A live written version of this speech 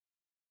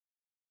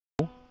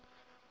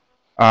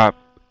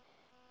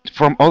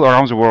from all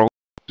around the world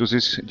to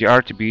this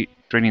MDR-TB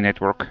training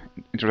network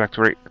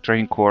introductory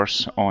training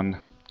course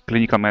on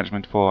clinical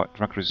management for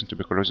drug-resistant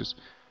tuberculosis,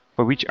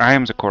 for which I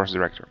am the course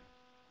director.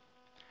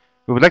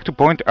 We would like to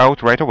point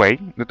out right away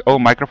that all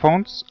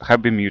microphones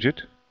have been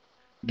muted,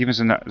 given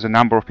the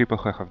number of people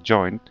who have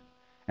joined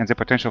and the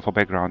potential for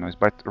background noise,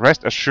 but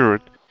rest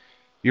assured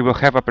you will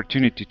have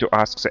opportunity to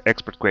ask the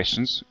expert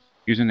questions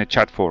using the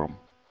chat forum.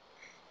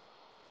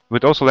 We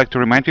would also like to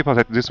remind people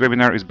that this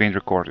webinar is being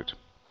recorded.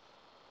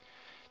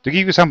 To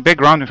give you some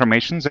background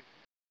information, the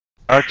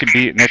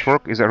MDR-TB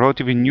network is a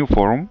relatively new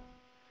forum,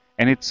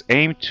 and it's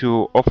aimed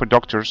to offer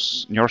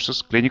doctors,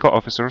 nurses, clinical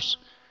officers,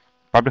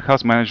 public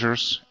health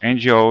managers,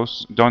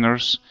 NGOs,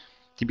 donors,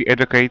 TB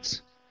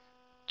advocates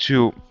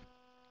to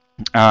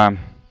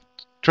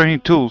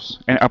training tools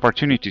and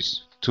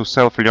opportunities to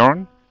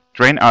self-learn,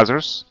 train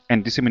others,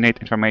 and disseminate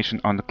information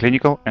on the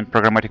clinical and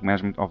programmatic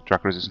management of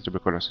drug-resistant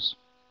tuberculosis.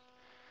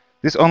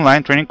 This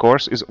online training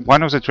course is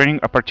one of the training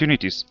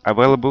opportunities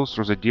available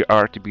through the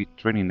MDR-TB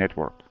training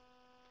network.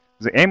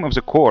 The aim of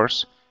the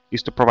course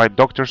is to provide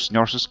doctors,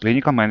 nurses,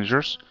 clinical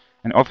managers,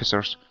 and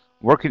officers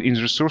working in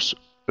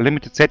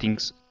resource-limited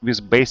settings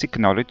with basic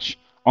knowledge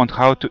on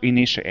how to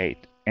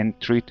initiate and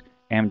treat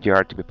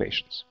MDR-TB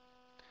patients.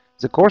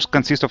 The course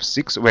consists of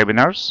 6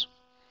 webinars,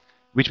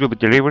 which will be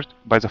delivered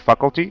by the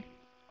faculty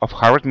of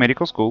Harvard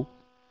Medical School,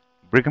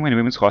 Brigham and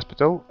Women's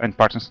Hospital, and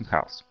Parkinson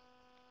Health.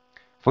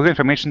 For your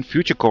information,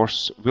 future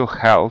courses will be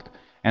held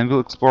and will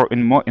explore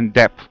in more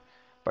in-depth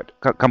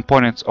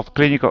components of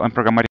clinical and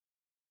programmatic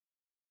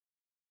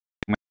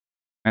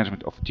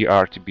management of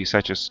MDR-TB,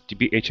 such as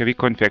TB HIV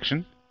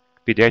co-infection,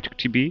 pediatric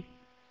TB,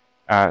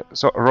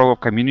 role of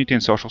community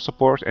and social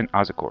support, and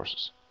other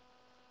courses.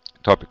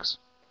 Topics.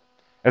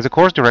 As a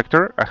course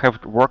director, I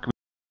have worked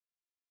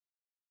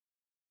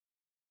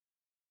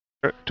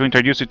to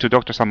introduce you to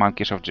Dr. Salmaan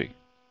Keshavjee.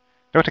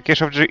 Dr.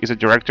 Keshavjee is a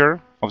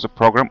director of the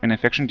program in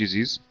infectious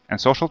disease and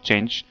social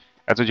change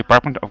at the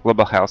Department of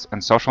Global Health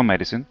and Social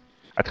Medicine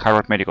at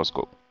Harvard Medical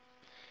School.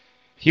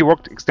 He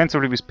worked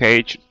extensively with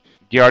PH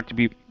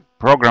MDR-TB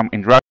program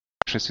in Russia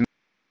since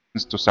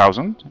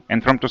 2000,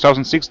 and from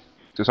 2006 to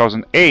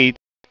 2008,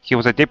 he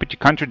was a deputy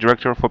country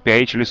director for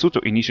PH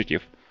Lesotho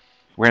initiative,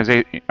 where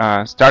they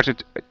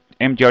started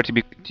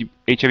MDR-TB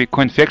HIV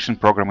co-infection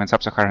program in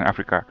sub-Saharan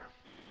Africa.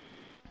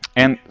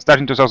 And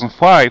starting in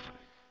 2005,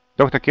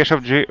 Dr.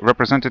 Keshavjee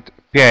represented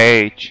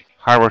PIH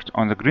Harvard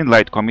on the Green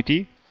Light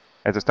Committee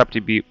as a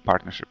Stop-TB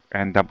partnership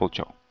and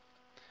WHO.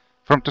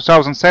 From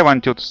 2007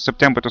 until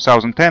September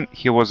 2010,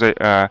 he was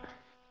a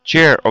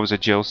chair of the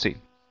GLC.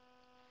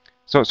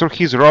 So through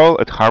his role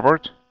at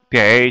Harvard,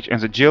 PIH,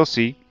 and the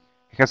GLC,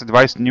 he has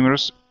advised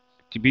numerous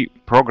TB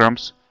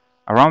programs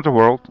around the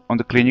world on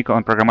the clinical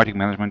and programmatic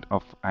management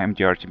of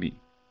MDR-TB.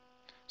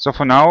 So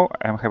for now,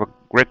 I have a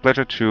great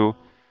pleasure to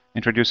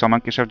introduce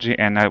Salmaan Keshavjee,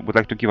 and I would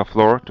like to give a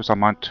floor to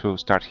Salmaan to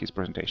start his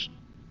presentation.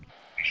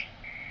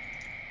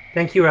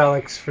 Thank you,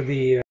 Alex, for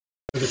the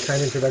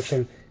kind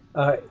introduction.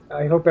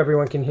 I hope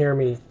everyone can hear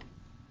me.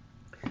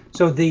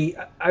 So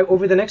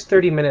over the next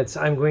 30 minutes,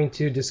 I'm going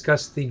to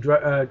discuss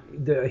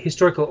the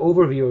historical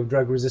overview of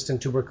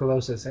drug-resistant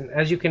tuberculosis. And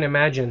as you can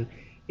imagine,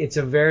 it's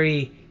a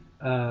very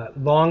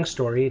long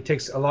story. It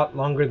takes a lot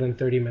longer than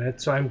 30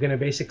 minutes. So I'm going to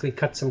basically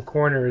cut some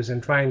corners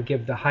and try and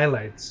give the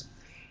highlights.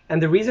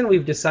 And the reason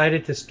we've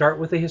decided to start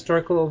with a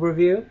historical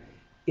overview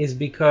is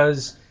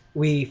because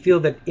we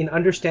feel that in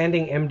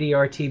understanding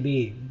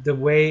MDR-TB, the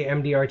way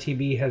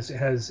MDR-TB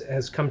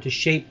has come to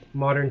shape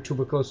modern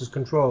tuberculosis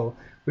control,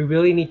 we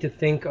really need to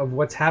think of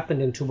what's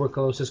happened in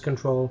tuberculosis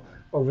control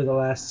over the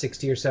last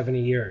 60 or 70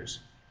 years.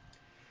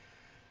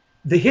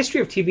 The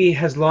history of TB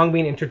has long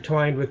been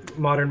intertwined with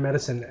modern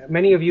medicine.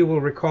 Many of you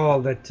will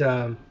recall that,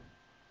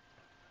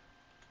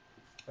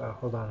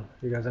 hold on,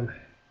 you guys,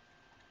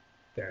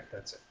 there,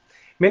 that's it.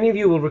 Many of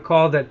you will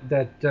recall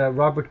that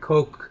Robert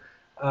Koch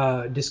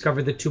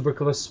discovered the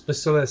tuberculosis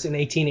bacillus in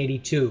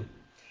 1882.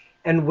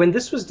 And when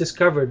this was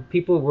discovered,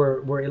 people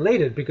were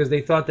elated because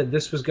they thought that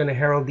this was going to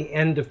herald the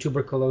end of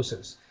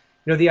tuberculosis.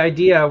 You know, the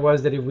idea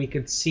was that if we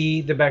could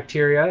see the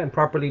bacteria and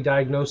properly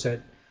diagnose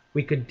it,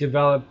 we could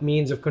develop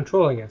means of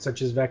controlling it,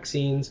 such as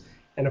vaccines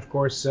and, of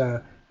course,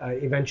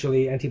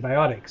 eventually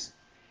antibiotics.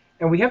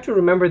 And we have to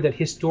remember that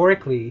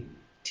historically,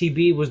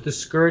 TB was the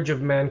scourge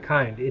of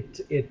mankind.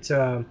 It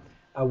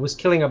was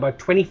killing about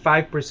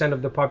 25%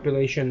 of the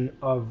population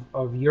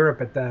of Europe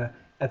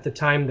at the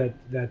time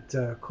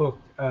that Koch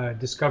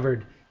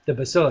discovered the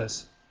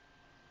bacillus.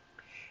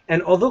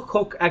 And although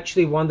Koch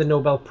actually won the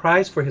Nobel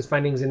Prize for his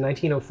findings in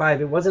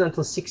 1905, it wasn't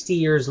until 60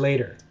 years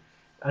later,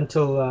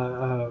 until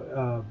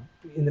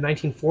in the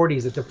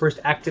 1940s, that the first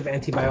active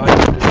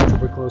antibiotic for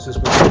tuberculosis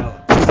was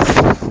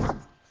developed.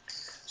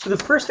 So the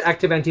first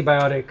active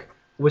antibiotic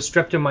was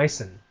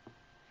streptomycin.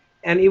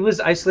 And it was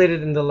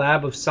isolated in the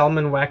lab of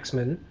Salman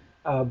Waxman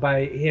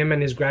by him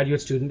and his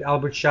graduate student,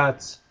 Albert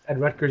Schatz, at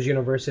Rutgers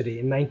University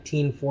in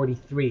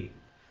 1943.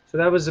 So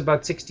that was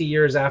about 60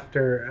 years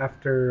after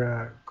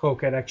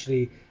Koch had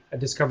actually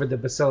discovered the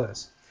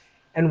bacillus.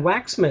 And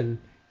Waxman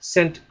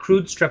sent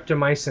crude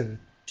streptomycin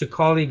to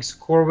colleagues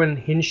Corwin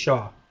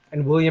Hinshaw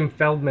and William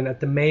Feldman at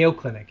the Mayo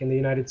Clinic in the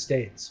United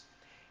States.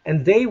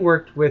 And they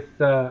worked with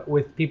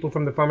people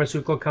from the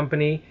pharmaceutical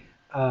company.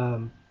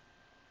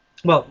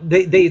 Well,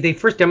 they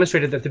first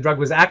demonstrated that the drug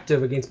was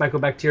active against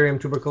Mycobacterium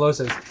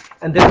tuberculosis,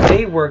 and then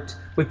they worked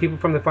with people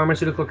from the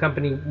pharmaceutical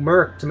company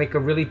Merck to make a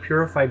really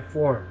purified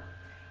form.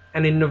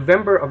 And in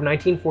November of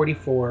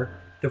 1944,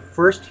 the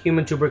first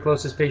human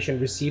tuberculosis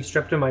patient received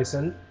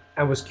streptomycin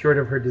and was cured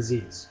of her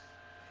disease.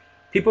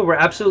 People were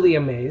absolutely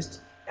amazed,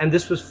 and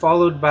this was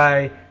followed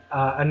by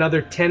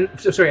another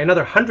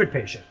 100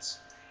 patients.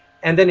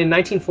 And then in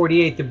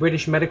 1948, the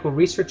British Medical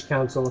Research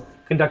Council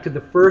conducted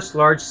the first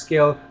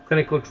large-scale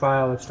clinical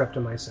trial of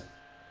streptomycin.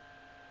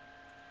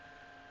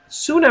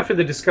 Soon after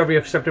the discovery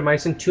of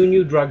streptomycin, two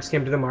new drugs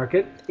came to the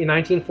market. In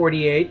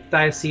 1948,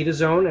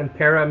 thiacidazone and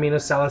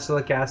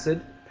para-aminosalicylic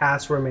acid,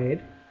 PAS, were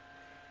made.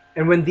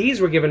 And when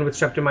these were given with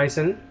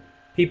streptomycin,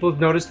 people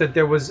noticed that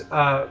there was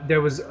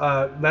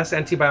less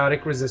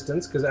antibiotic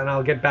resistance, and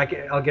I'll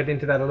get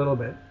into that a little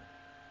bit.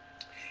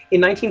 In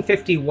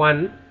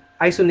 1951,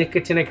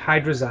 isonicotinic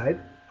hydrazide,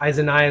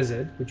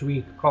 isoniazid, which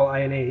we call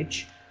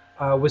INH,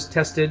 was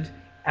tested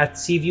at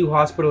Seaview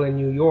Hospital in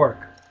New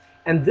York.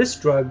 And this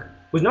drug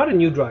was not a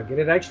new drug. It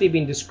had actually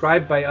been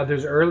described by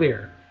others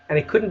earlier, and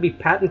it couldn't be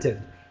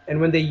patented.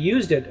 And when they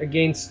used it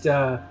against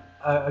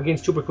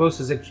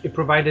tuberculosis, it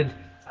provided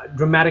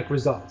dramatic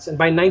results. And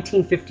by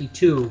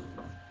 1952,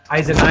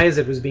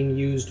 isoniazid was being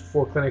used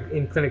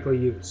in clinical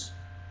use.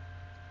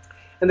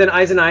 And then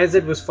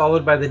isoniazid was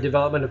followed by the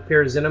development of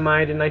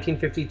pyrazinamide in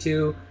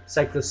 1952,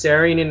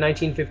 cycloserine in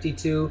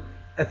 1952,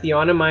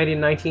 ethionamide in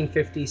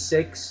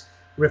 1956,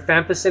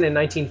 rifampicin in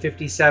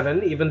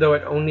 1957, even though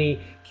it only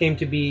came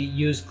to be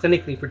used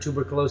clinically for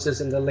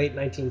tuberculosis in the late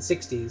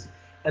 1960s,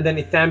 and then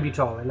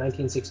ethambutol in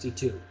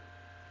 1962.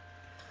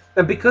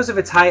 And because of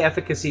its high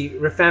efficacy,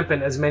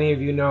 rifampin, as many of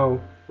you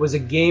know, was a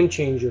game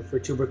changer for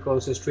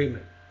tuberculosis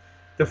treatment.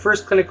 The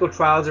first clinical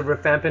trials of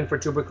rifampin for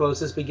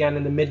tuberculosis began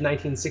in the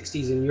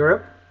mid-1960s in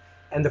Europe,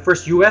 and the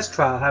first US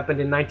trial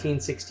happened in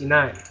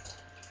 1969.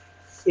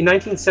 In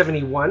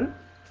 1971,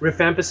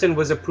 rifampicin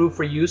was approved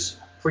for use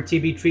for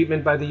TB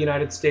treatment by the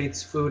United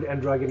States Food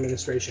and Drug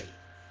Administration.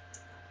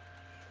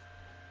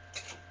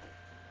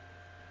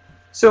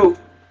 So,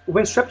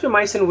 when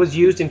streptomycin was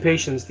used in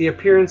patients, the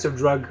appearance of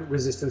drug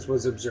resistance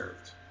was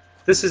observed.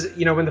 This is,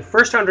 when the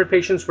first 100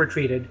 patients were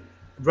treated,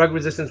 drug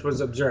resistance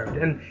was observed.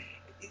 And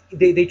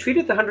they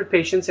treated the 100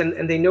 patients,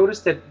 and they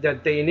noticed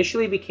that they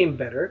initially became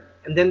better,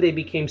 and then they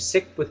became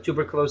sick with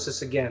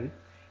tuberculosis again.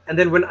 And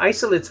then when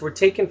isolates were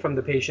taken from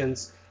the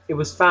patients, it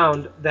was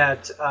found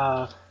that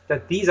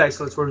these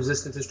isolates were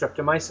resistant to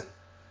streptomycin.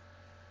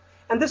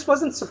 And this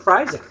wasn't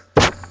surprising,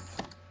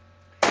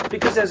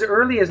 because as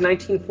early as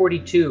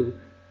 1942,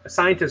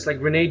 scientists like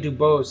René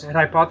Dubos had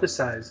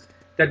hypothesized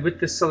that with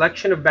the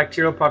selection of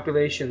bacterial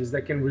populations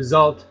that can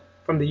result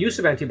from the use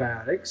of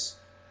antibiotics,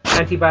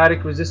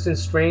 antibiotic-resistant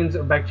strains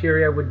of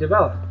bacteria would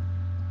develop.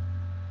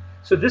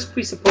 So this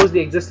presupposed the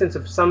existence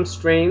of some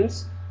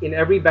strains in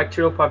every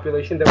bacterial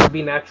population that would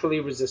be naturally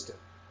resistant.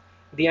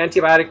 The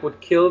antibiotic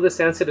would kill the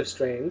sensitive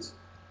strains,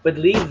 but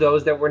leave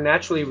those that were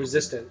naturally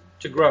resistant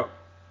to grow.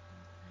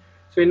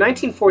 So in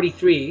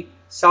 1943,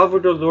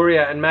 Salvador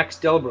Luria and Max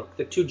Delbruck,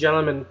 the two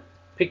gentlemen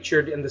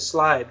pictured in the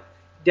slide,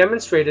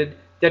 demonstrated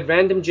that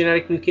random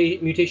genetic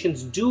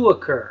mutations do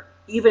occur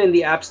even in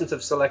the absence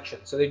of selection.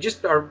 So they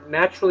just are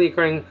naturally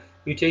occurring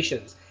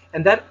mutations.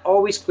 And that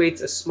always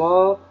creates a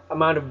small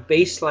amount of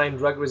baseline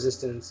drug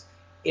resistance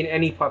in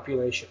any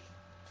population.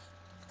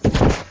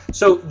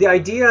 So the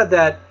idea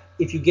that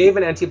if you gave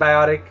an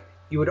antibiotic,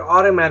 you would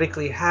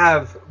automatically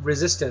have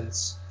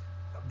resistance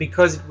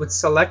because it would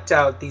select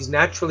out these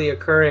naturally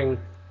occurring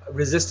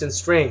resistant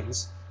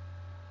strains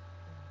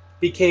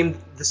became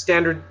the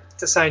standard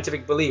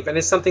scientific belief, and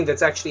it's something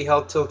that's actually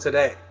held till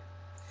today.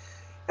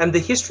 And the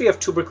history of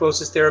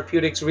tuberculosis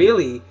therapeutics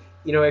really,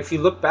 if you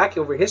look back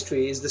over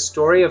history, is the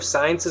story of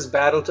science's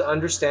battle to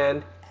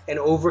understand and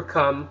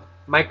overcome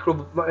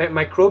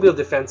microbial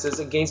defenses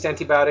against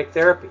antibiotic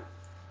therapy.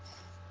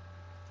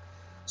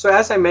 So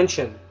as I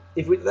mentioned,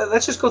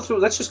 let's just go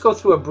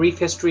through a brief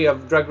history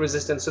of drug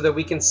resistance so that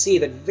we can see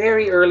that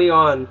very early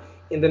on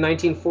in the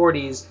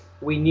 1940s,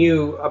 we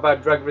knew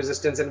about drug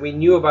resistance and we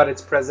knew about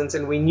its presence,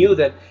 and we knew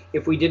that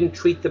if we didn't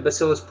treat the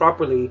bacillus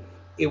properly,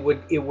 it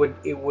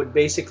would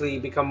basically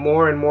become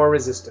more and more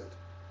resistant.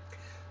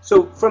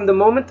 So from the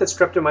moment that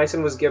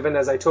streptomycin was given,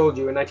 as I told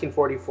you, in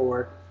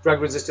 1944,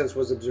 drug resistance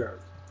was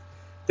observed.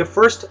 In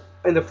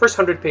the first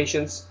 100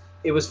 patients,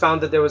 it was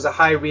found that there was a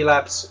high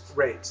relapse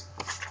rate.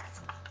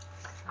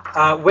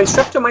 When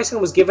streptomycin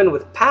was given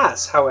with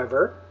PAS,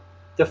 however,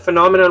 the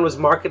phenomenon was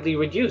markedly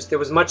reduced. There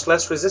was much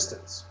less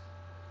resistance.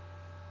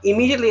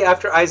 Immediately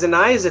after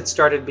isoniazid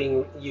started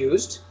being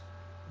used,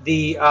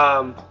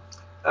 in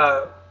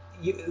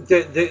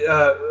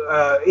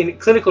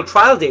clinical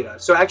trial data,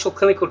 so actual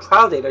clinical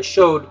trial data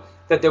showed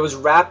that there was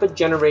rapid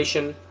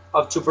generation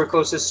of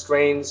tuberculosis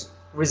strains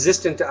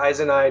resistant to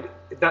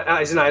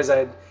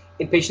isoniazid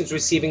in patients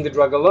receiving the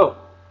drug alone.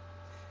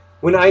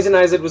 When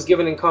isoniazid was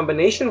given in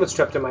combination with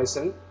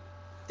streptomycin,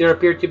 there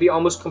appeared to be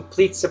almost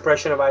complete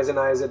suppression of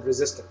isoniazid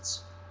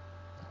resistance.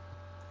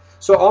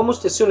 So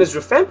almost as soon as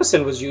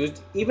rifampicin was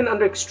used, even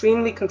under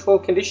extremely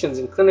controlled conditions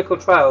in clinical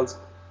trials,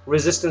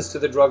 resistance to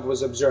the drug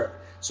was observed.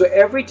 So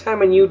every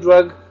time a new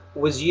drug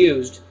was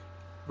used,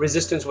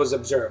 resistance was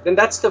observed. And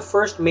that's the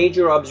first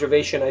major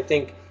observation I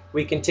think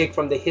we can take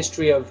from the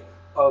history of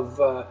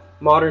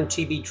modern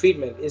TB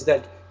treatment, is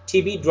that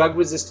TB drug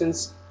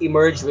resistance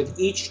emerged with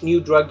each new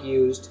drug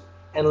used,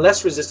 and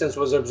less resistance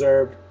was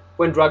observed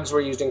when drugs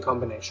were used in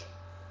combination.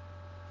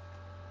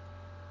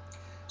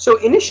 So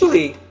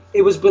initially,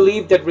 it was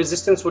believed that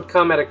resistance would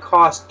come at a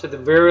cost to the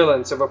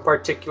virulence of a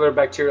particular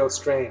bacterial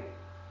strain,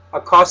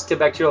 a cost to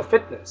bacterial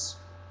fitness,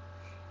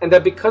 and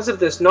that because of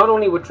this, not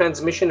only would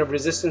transmission of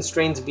resistant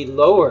strains be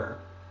lower,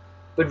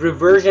 but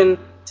reversion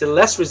to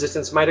less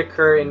resistance might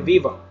occur in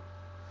vivo.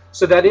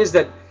 So that is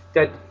that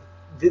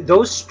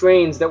those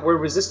strains that were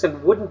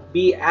resistant wouldn't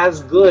be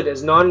as good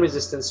as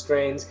non-resistant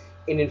strains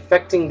in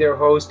infecting their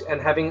host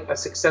and having a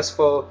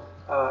successful,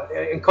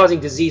 and causing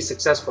disease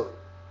successfully.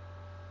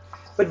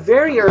 But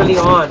very early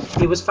on,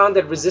 it was found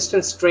that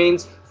resistant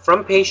strains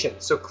from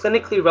patients, so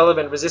clinically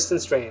relevant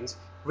resistant strains,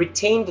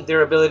 retained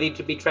their ability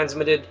to be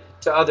transmitted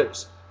to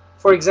others.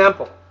 For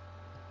example,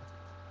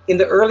 in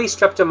the early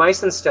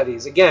streptomycin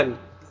studies, again,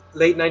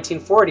 late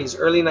 1940s,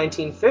 early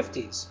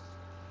 1950s,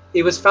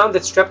 it was found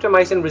that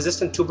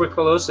streptomycin-resistant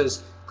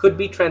tuberculosis could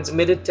be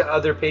transmitted to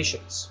other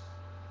patients.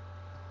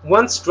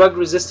 Once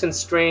drug-resistant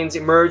strains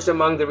emerged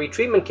among the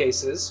retreatment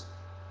cases,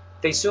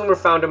 they soon were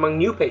found among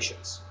new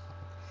patients.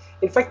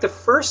 In fact, the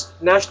first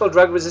national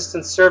drug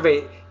resistance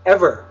survey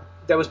ever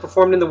that was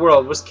performed in the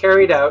world was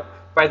carried out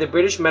by the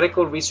British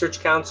Medical Research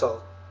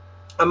Council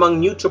among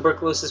new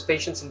tuberculosis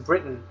patients in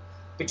Britain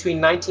between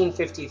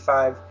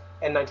 1955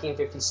 and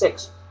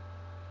 1956.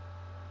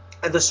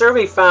 And the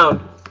survey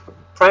found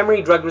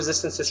primary drug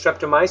resistance to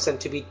streptomycin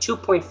to be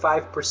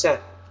 2.5%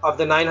 of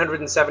the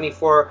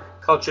 974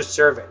 cultures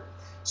surveyed.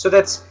 So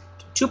that's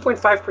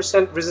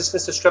 2.5%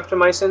 resistance to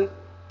streptomycin,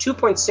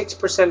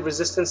 2.6%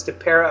 resistance to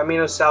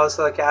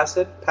para-aminosalicylic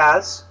acid,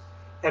 PAS,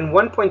 and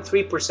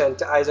 1.3%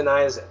 to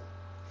isoniazid.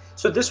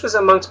 So this was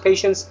amongst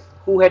patients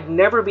who had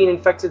never been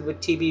infected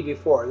with TB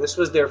before. This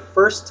was their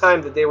first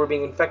time that they were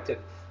being infected,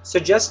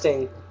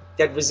 suggesting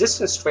that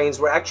resistant strains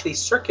were actually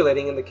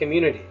circulating in the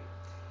community.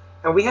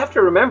 And we have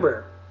to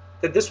remember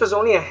that this was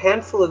only a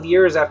handful of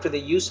years after the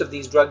use of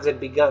these drugs had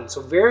begun.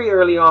 So very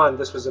early on,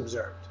 this was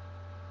observed.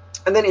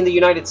 And then in the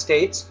United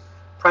States,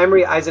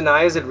 primary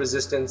isoniazid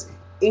resistance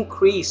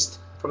increased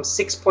from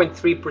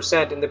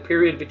 6.3% in the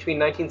period between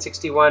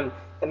 1961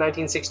 and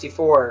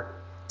 1964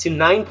 to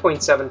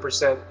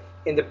 9.7%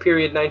 in the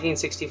period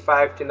 1965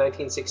 to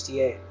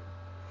 1968.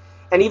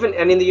 And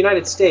in the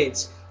United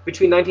States,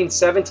 between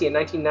 1970 and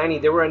 1990,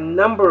 there were a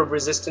number of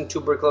resistant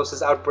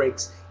tuberculosis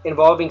outbreaks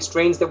involving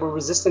strains that were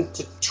resistant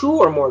to 2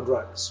 or more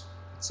drugs.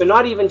 So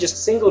not even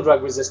just single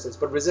drug resistance,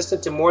 but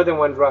resistant to more than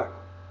one drug.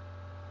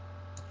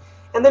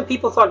 And then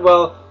people thought,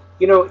 well,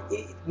 you know,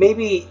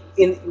 maybe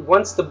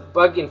once the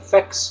bug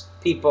infects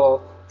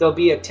people, there'll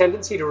be a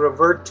tendency to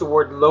revert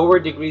toward lower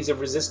degrees of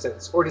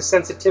resistance or to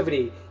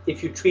sensitivity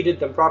if you treated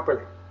them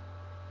properly.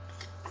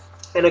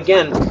 And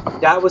again,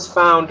 that was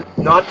found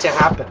not to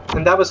happen.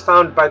 And that was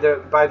found by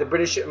the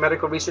British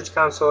Medical Research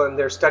Council and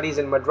their studies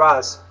in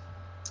Madras,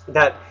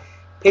 that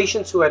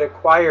patients who had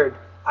acquired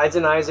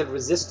isoniazid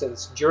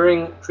resistance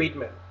during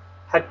treatment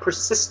had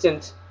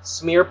persistent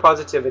smear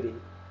positivity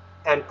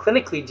and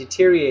clinically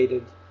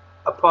deteriorated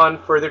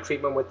upon further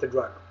treatment with the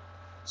drug.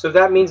 So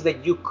that means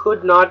that you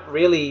could not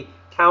really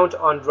count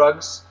on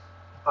drugs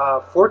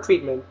for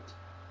treatment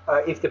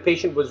if the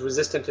patient was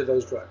resistant to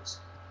those drugs.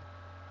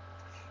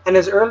 And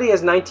as early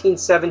as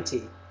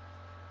 1970,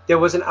 there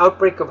was an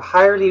outbreak of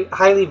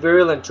highly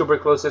virulent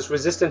tuberculosis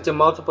resistant to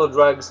multiple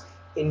drugs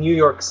in New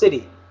York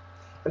City.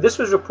 And this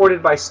was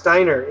reported by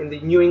Steiner in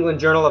the New England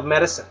Journal of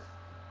Medicine.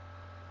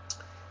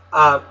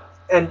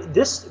 And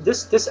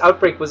this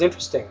outbreak was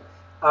interesting.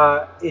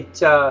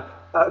 The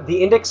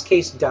index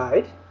case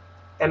died,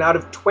 and out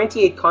of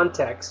 28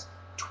 contacts,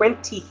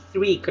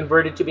 23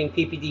 converted to being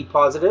PPD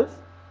positive,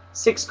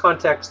 6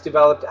 contacts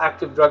developed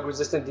active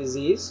drug-resistant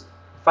disease,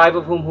 5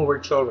 of whom were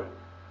children.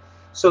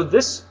 So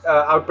this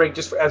outbreak,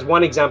 just as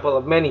one example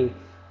of many,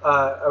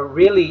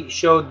 really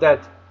showed that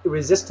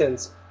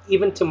resistance,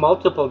 even to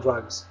multiple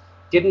drugs,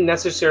 didn't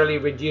necessarily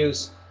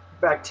reduce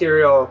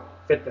bacterial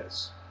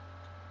fitness.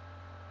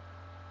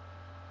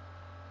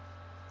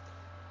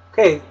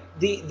 Okay,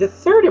 the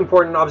third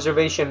important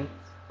observation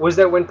was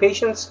that when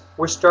patients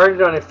were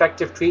started on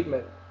effective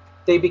treatment,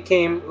 they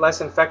became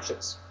less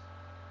infectious.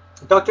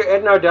 Dr.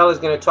 Ed Nardell is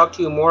going to talk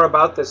to you more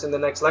about this in the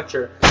next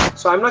lecture,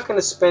 so I'm not going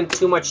to spend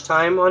too much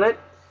time on it,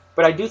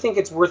 but I do think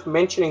it's worth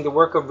mentioning the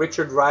work of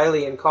Richard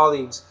Riley and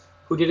colleagues,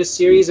 who did a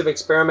series of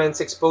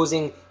experiments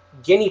exposing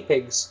guinea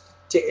pigs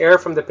to air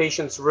from the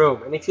patient's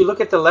room. And if you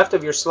look at the left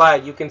of your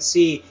slide, you can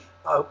see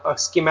a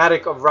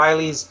schematic of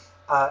Riley's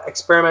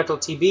experimental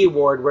TB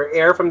ward, where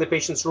air from the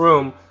patient's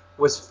room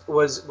was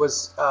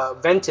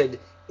vented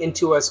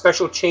into a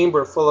special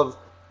chamber full of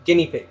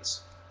guinea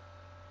pigs.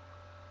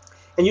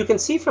 And you can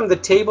see from the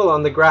table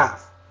on the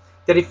graph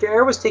that if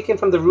air was taken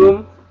from the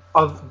room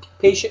of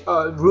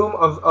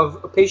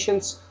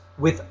patients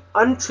with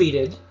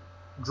untreated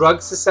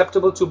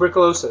drug-susceptible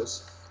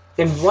tuberculosis,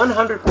 then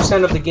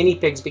 100% of the guinea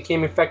pigs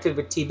became infected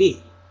with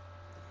TB.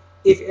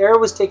 If air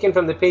was taken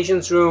from the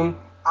patient's room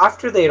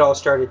after they had all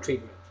started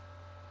treatment,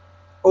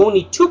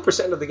 only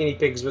 2% of the guinea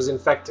pigs was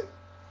infected.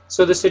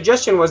 So the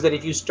suggestion was that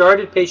if you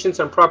started patients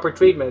on proper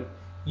treatment,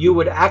 you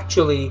would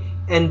actually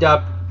end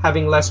up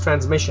having less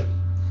transmission.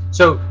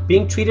 So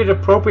being treated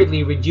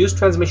appropriately reduced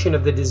transmission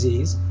of the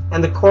disease,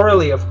 and the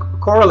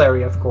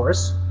corollary, of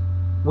course,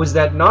 was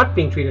that not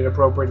being treated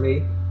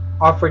appropriately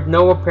offered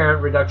no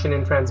apparent reduction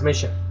in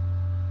transmission.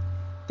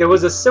 There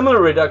was a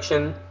similar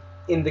reduction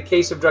in the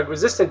case of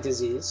drug-resistant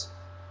disease.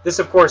 This,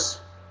 of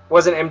course,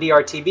 wasn't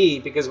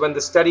MDR-TB, because when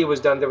the study was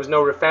done, there was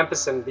no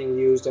rifampicin being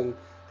used, and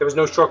there was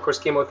no short-course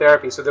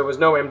chemotherapy, so there was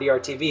no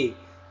MDR-TB.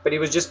 But it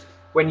was just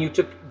when you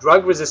took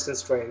drug-resistant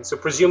strains, so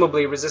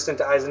presumably resistant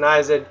to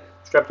isoniazid,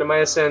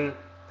 streptomycin,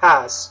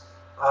 PAS,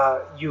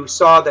 you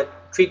saw that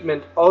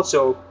treatment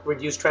also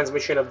reduced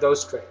transmission of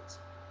those strains.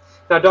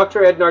 Now,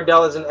 Dr. Ed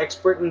Nardell is an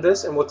expert in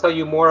this, and we'll tell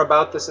you more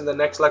about this in the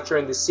next lecture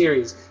in this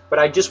series. But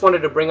I just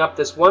wanted to bring up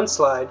this one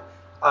slide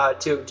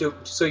so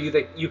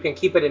that you can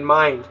keep it in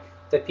mind,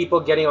 that people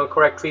getting on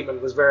correct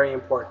treatment was very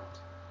important.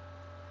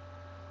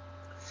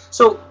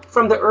 So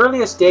from the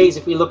earliest days,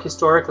 if we look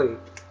historically,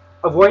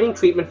 avoiding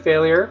treatment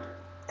failure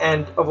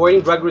and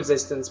avoiding drug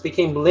resistance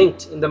became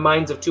linked in the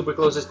minds of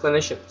tuberculosis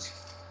clinicians.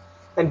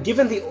 And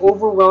given the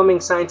overwhelming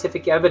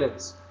scientific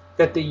evidence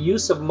that the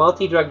use of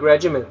multi-drug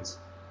regimens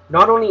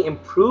not only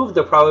improved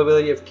the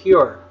probability of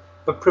cure,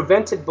 but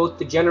prevented both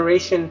the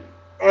generation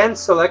and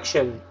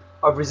selection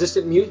of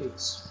resistant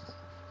mutants,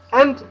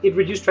 and it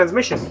reduced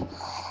transmission,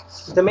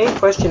 the main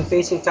question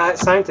facing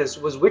scientists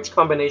was which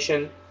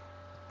combination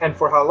and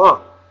for how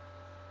long.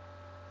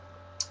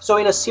 So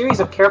in a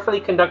series of carefully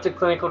conducted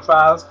clinical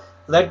trials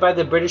led by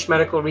the British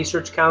Medical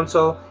Research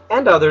Council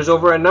and others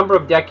over a number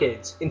of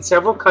decades in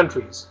several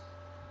countries,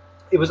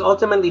 it was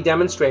ultimately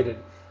demonstrated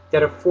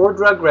that a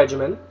 4-drug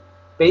regimen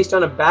based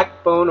on a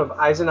backbone of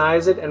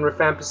isoniazid and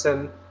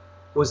rifampicin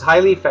was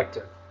highly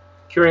effective,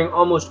 curing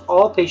almost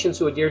all patients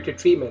who adhered to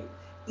treatment,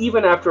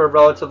 even after a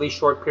relatively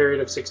short period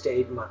of 6 to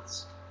 8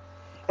 months.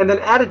 And then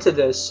added to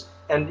this,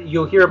 and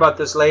you'll hear about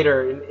this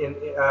later,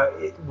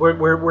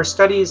 were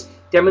studies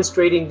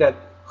demonstrating that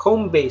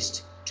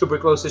home-based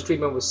tuberculosis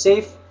treatment was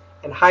safe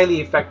and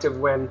highly effective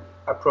when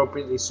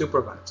appropriately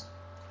supervised.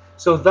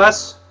 So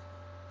thus,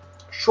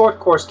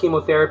 short-course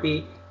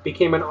chemotherapy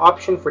became an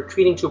option for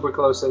treating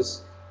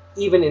tuberculosis,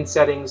 even in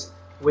settings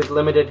with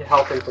limited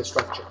health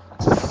infrastructure.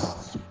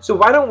 So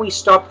why don't we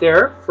stop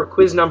there for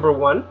quiz number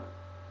 1.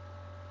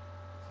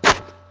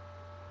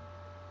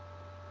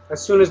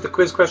 As soon as the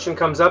quiz question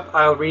comes up,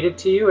 I'll read it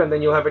to you, and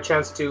then you'll have a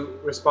chance to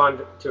respond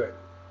to it.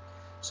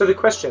 So the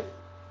question: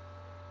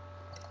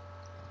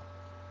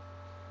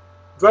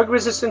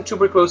 drug-resistant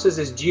tuberculosis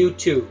is due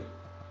to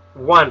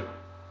 1.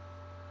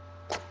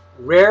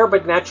 Rare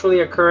but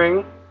naturally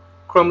occurring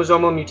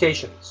chromosomal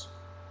mutations.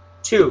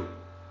 2.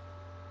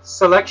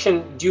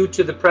 Selection due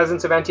to the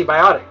presence of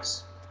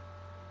antibiotics.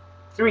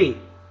 3.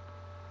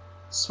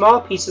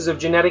 Small pieces of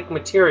genetic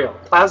material,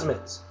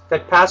 plasmids,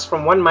 that pass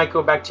from one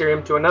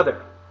mycobacterium to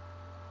another.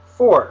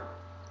 4.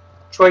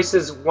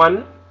 Choices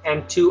 1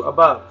 and 2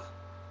 above.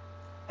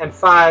 And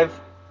 5.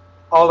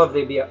 All of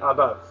the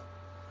above.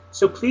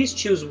 So please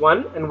choose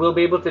one, and we'll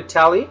be able to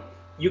tally.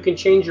 You can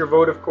change your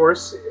vote, of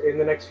course, in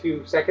the next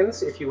few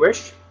seconds if you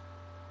wish.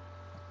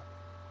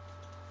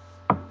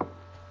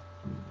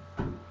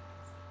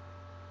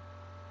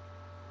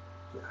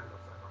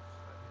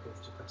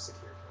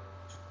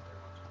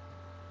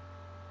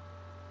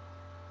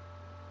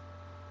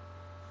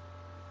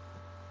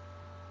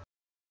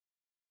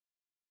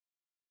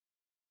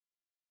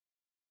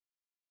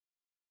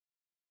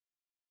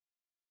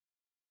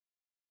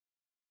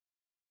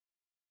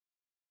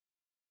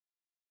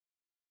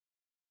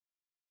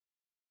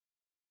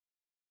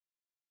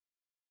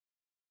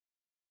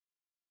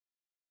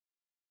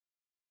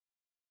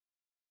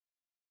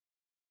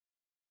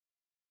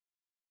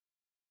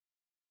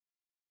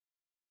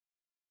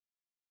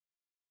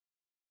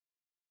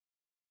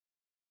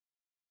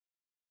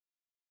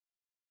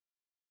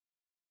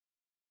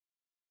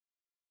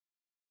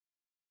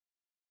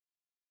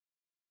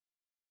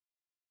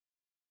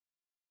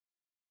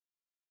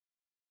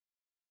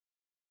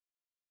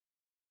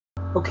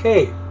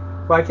 Okay,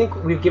 well, I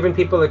think we've given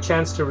people a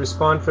chance to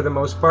respond for the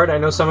most part. I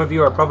know some of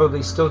you are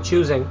probably still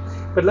choosing,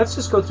 but let's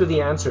just go through the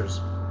answers.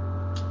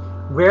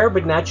 Rare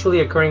but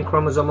naturally occurring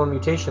chromosomal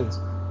mutations.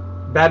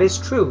 That is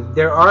true.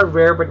 There are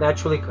rare but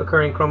naturally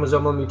occurring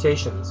chromosomal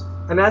mutations.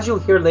 And as you'll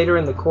hear later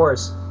in the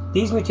course,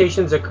 these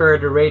mutations occur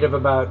at a rate of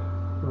about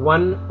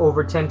 1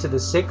 over 10 to the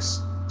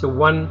 6 to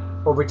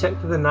 1 over 10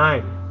 to the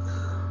 9.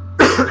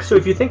 So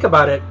if you think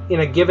about it,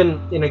 in a given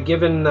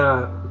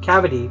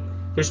cavity,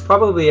 there's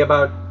probably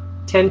about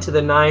 10 to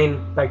the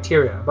 9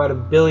 bacteria, about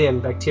 1 billion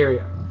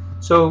bacteria.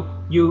 So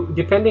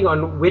depending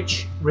on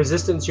which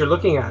resistance you're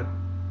looking at,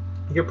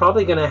 you're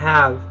probably going to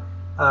have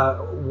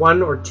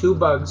one or two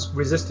bugs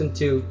resistant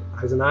to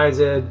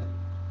isoniazid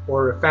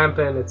or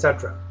rifampin,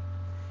 etc.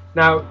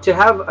 Now, to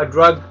have a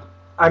drug,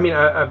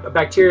 a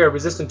bacteria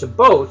resistant to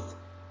both,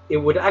 it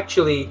would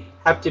actually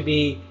have to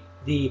be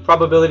the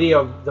probability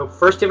of the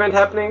first event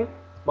happening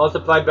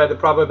multiplied by the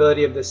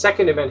probability of the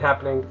second event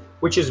happening,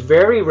 which is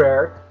very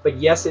rare, but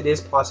yes, it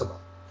is possible.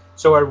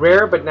 So a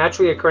rare but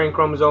naturally occurring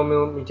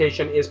chromosomal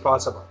mutation is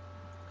possible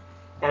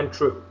and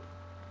true.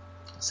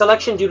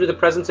 Selection due to the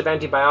presence of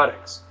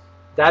antibiotics.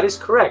 That is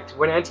correct.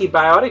 When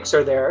antibiotics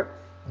are there,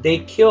 they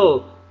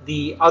kill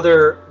the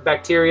other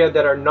bacteria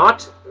that are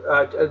not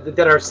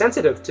that are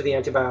sensitive to the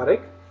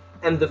antibiotic,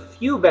 and the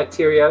few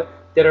bacteria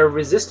that are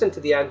resistant to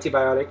the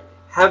antibiotic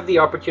have the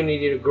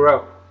opportunity to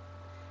grow.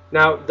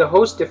 Now, the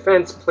host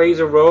defense plays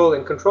a role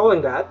in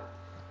controlling that,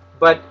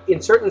 but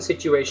in certain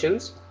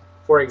situations,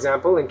 for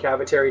example, in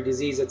cavitary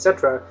disease,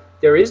 etc.,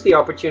 there is the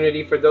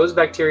opportunity for those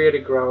bacteria to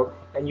grow,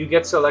 and you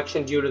get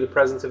selection due to the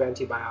presence of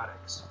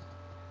antibiotics.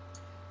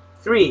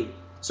 3.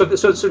 So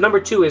number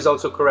 2 is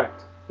also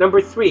correct.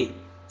 Number 3,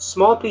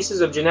 small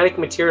pieces of genetic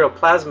material,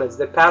 plasmids,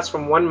 that pass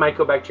from one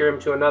mycobacterium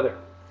to another.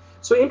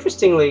 So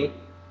interestingly,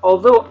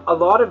 although a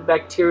lot of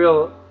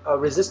bacterial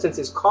resistance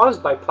is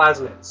caused by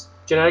plasmids,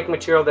 genetic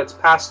material that's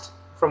passed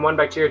from one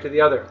bacteria to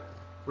the other,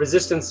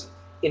 resistance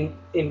in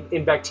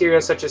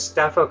bacteria such as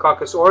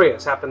Staphylococcus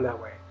aureus happen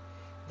that way.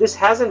 This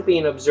hasn't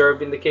been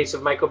observed in the case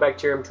of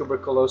Mycobacterium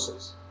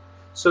tuberculosis.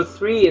 So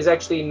 3 is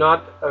actually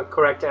not a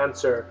correct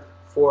answer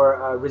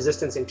for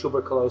resistance in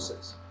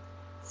tuberculosis.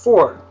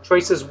 4,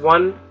 choices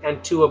 1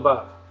 and 2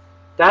 above.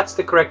 That's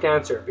the correct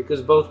answer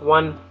because both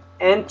 1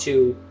 and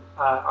 2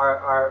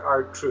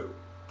 are true.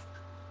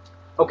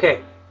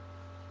 Okay.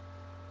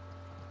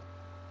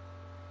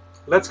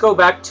 Let's go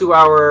back to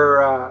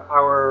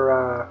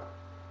our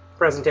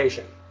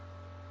presentation.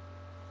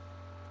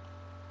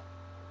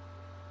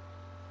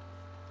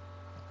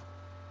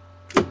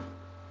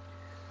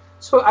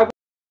 So I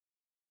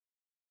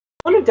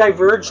want to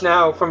diverge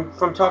now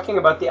from talking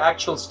about the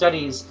actual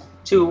studies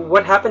to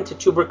what happened to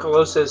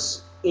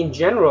tuberculosis in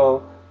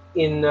general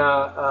in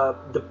the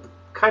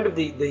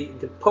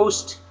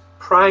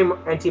post-prime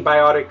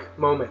antibiotic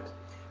moment.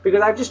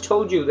 Because I've just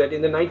told you that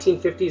in the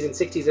 1950s and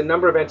 60s, a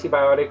number of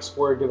antibiotics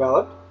were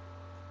developed.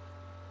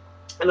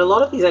 And a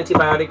lot of these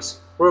antibiotics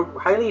were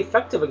highly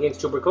effective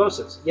against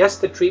tuberculosis. Yes,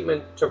 the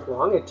treatment took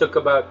long. It took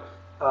about,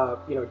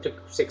 it took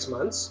 6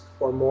 months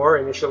or more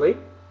initially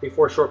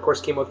before short-course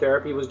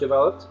chemotherapy was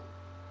developed.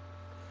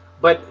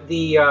 But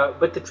the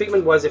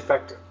treatment was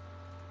effective.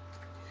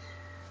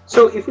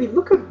 So if we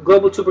look at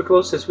global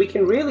tuberculosis, we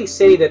can really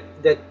say that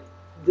the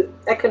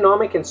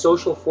economic and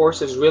social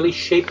forces really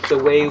shaped the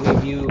way we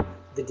view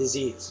the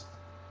disease.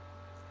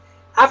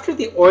 After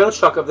the oil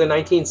shock of the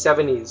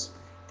 1970s,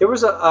 there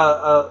was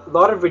a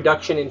lot of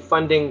reduction in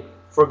funding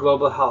for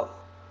global health.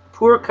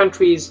 Poor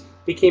countries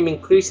became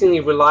increasingly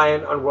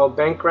reliant on World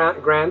Bank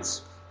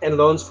grants and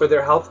loans for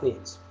their health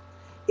needs.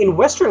 In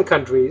Western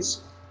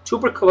countries,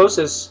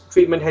 tuberculosis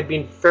treatment had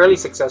been fairly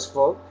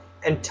successful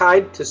and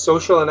tied to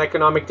social and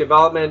economic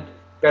development,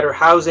 better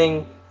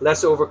housing,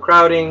 less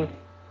overcrowding,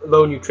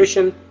 low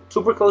nutrition.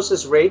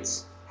 Tuberculosis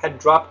rates had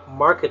dropped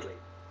markedly.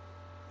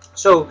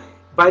 So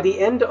by the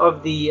end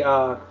of the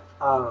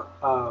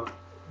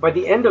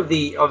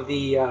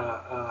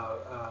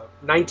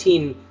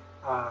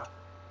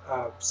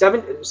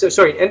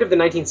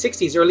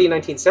 1960s, early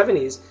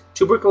 1970s,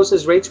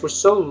 tuberculosis rates were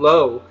so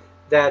low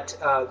that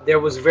there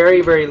was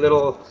very, very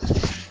little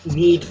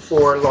need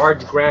for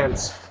large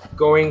grants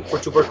going for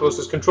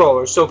tuberculosis control,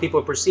 or so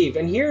people perceived.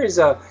 And here is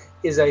a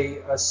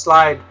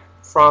slide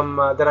from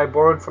that I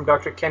borrowed from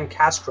Dr. Ken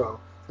Castro,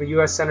 the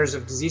U.S. Centers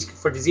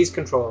for Disease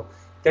Control,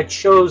 that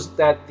shows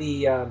that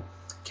the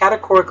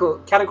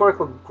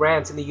categorical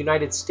grants in the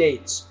United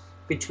States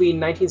between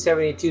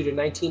 1972 to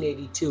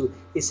 1982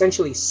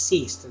 essentially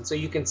ceased. And so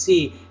you can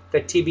see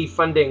that TB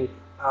funding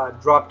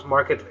dropped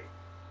markedly.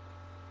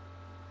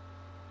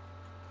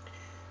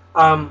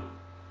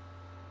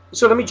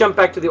 So let me jump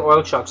back to the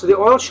oil shock. So the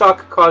oil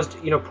shock caused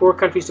poor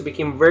countries to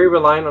become very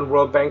reliant on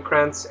World Bank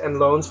grants and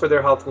loans for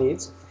their health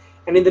needs.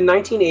 And in the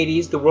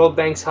 1980s, the World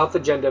Bank's health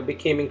agenda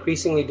became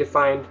increasingly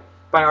defined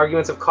by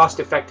arguments of cost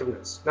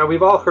effectiveness. Now,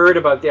 we've all heard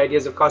about the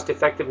ideas of cost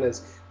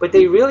effectiveness, but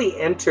they really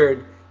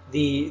entered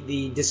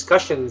the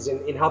discussions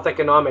in health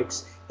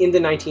economics in the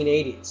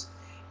 1980s.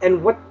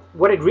 And what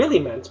it really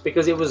meant,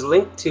 because it was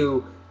linked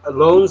to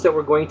loans that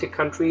were going to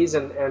countries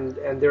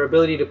and their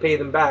ability to pay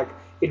them back,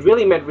 it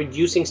really meant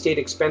reducing state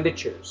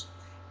expenditures.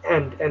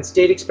 And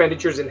state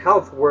expenditures in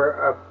health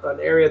were an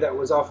area that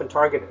was often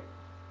targeted.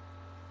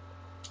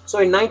 So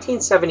in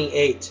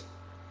 1978,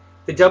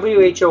 the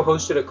WHO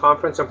hosted a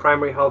conference on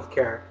primary health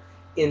care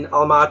in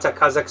Almaty,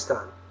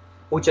 Kazakhstan,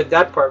 which at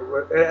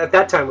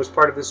that time was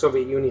part of the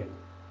Soviet Union.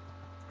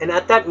 And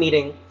at that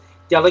meeting,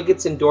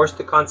 delegates endorsed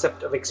the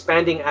concept of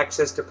expanding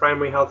access to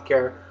primary health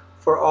care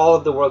for all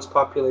of the world's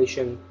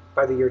population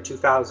by the year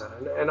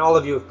 2000. And all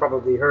of you have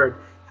probably heard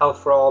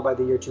Health for All by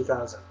the year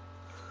 2000.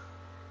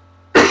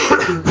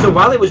 So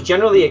while it was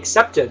generally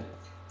accepted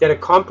that a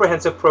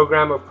comprehensive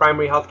program of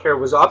primary healthcare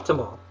was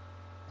optimal,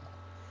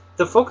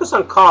 the focus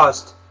on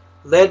cost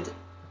led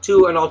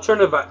to an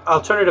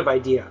alternative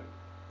idea,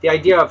 the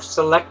idea of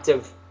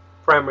selective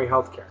primary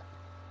healthcare.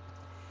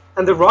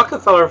 And the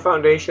Rockefeller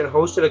Foundation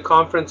hosted a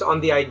conference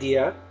on the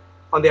idea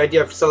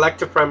of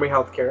selective primary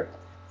healthcare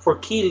for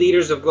key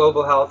leaders of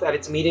global health at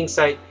its meeting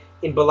site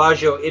in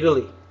Bellagio,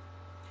 Italy.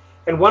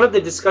 And one of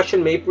the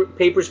discussion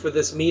papers for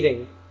this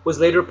meeting was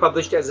later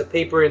published as a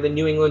paper in the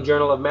New England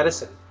Journal of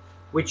Medicine,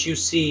 which you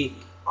see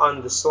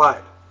on the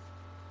slide.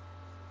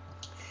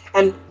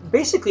 And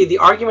basically the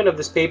argument of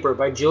this paper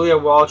by Julia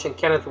Walsh and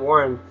Kenneth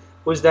Warren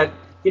was that,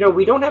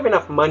 we don't have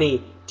enough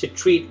money to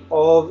treat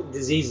all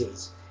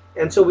diseases.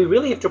 And so we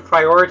really have to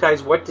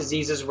prioritize what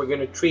diseases we're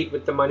going to treat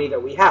with the money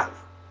that we have.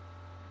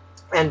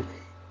 And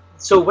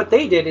so what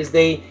they did is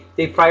they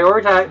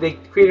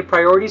created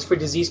priorities for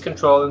disease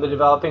control in the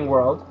developing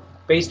world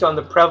based on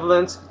the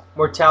prevalence,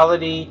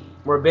 mortality,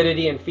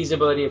 morbidity, and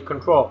feasibility of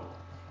control.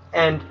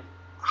 And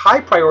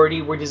high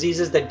priority were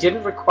diseases that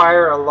didn't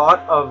require a lot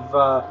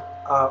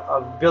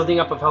of building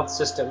up of health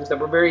systems, that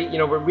were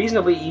were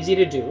reasonably easy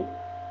to do,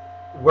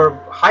 were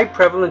high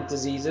prevalent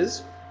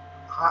diseases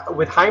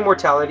with high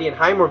mortality and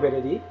high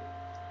morbidity,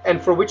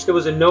 and for which there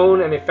was a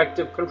known and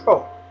effective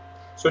control.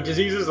 So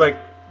diseases like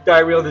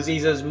diarrheal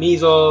diseases,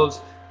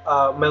 measles,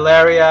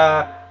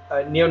 malaria,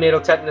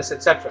 neonatal tetanus,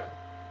 etc.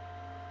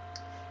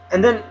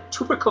 And then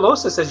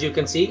tuberculosis, as you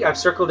can see, I've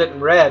circled it in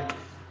red,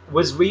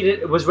 was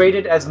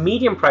rated as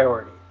medium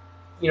priority.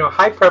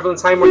 High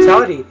prevalence, high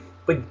mortality,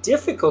 but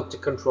difficult to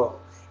control.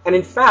 And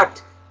in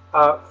fact,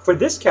 for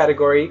this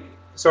category,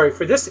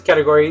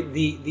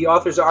 the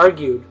authors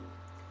argued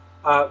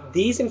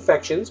these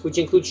infections, which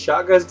include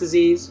Chagas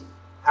disease,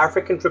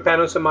 African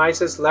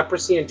trypanosomiasis,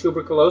 leprosy, and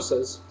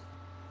tuberculosis,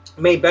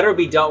 may better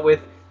be dealt with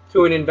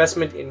through an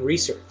investment in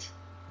research.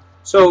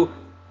 So,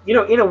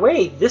 in a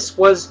way, this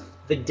was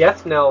the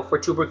death knell for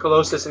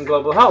tuberculosis in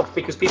global health,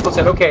 because people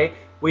said, okay,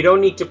 we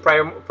don't need to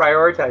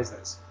prioritize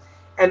this.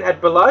 And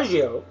at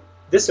Bellagio,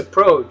 this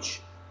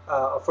approach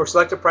for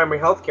selective primary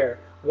healthcare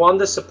won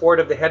the support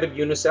of the head of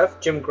UNICEF,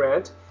 Jim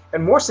Grant,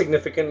 and more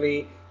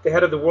significantly, the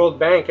head of the World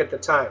Bank at the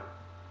time,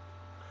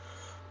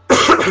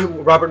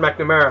 Robert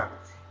McNamara.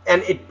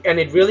 And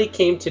it really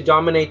came to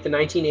dominate the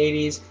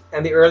 1980s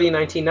and the early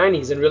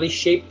 1990s and really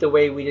shaped the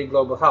way we did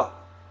global health.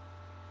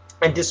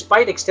 And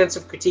despite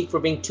extensive critique for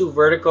being too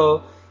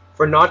vertical,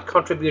 for not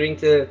contributing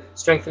to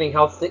strengthening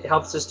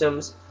health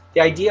systems,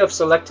 the idea of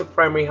selective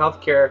primary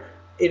healthcare,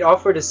 it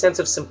offered a sense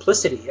of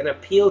simplicity and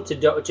appeal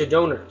to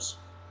donors.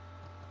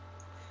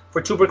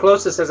 For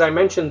tuberculosis, as I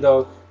mentioned,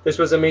 though, this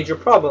was a major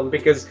problem,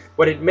 because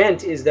what it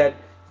meant is that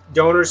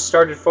donors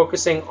started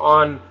focusing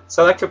on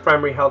selective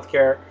primary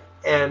healthcare,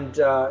 and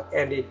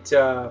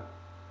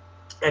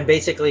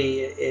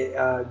basically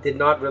it did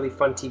not really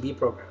fund TB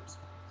programs.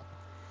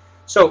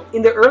 So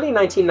in the early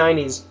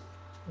 1990s,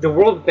 the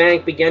World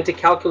Bank began to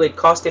calculate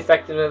cost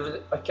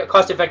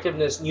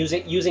effectiveness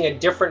using a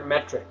different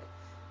metric,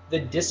 the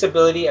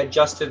Disability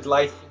Adjusted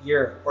Life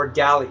Year, or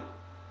DALY.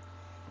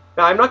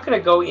 Now, I'm not going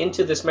to go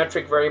into this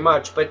metric very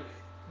much, but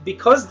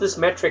because this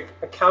metric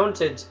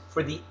accounted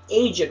for the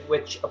age at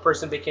which a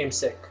person became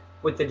sick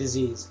with the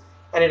disease,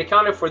 and it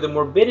accounted for the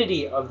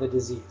morbidity of the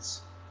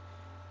disease,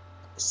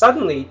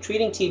 suddenly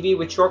treating TB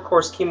with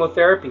short-course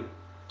chemotherapy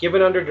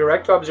given under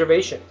direct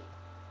observation,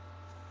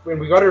 when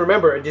we got to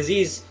remember,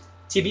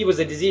 TB was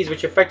a disease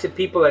which affected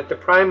people at the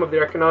prime of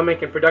their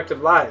economic and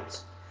productive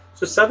lives.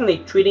 So suddenly,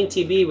 treating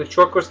TB with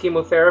short-course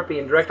chemotherapy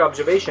and direct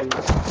observation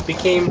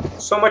became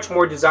so much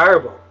more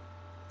desirable.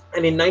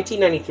 And in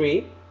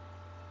 1993,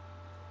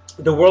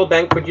 the World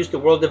Bank produced the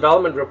World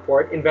Development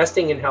Report,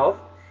 Investing in Health,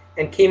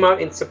 and came out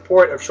in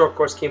support of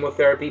short-course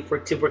chemotherapy for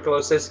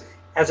tuberculosis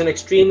as an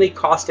extremely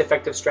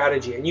cost-effective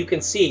strategy. And you can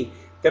see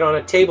that on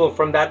a table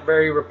from that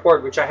very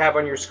report, which I have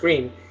on your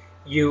screen,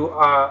 you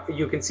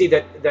can see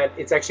that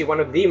it's actually one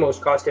of the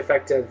most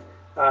cost-effective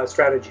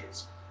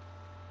strategies.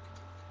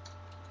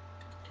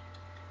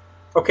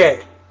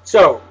 Okay,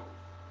 so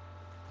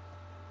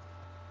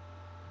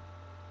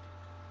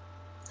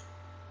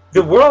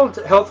the World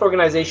Health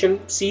Organization,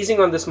 seizing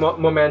on this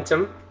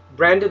momentum,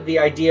 branded the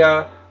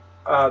idea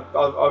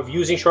of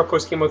using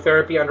short-course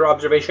chemotherapy under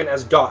observation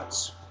as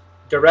DOTS,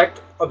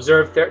 directly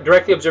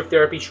observed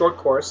therapy short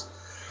course,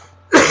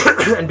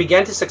 and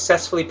began to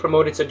successfully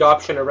promote its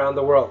adoption around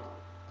the world.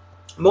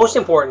 Most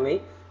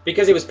importantly,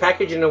 because it was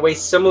packaged in a way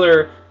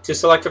similar to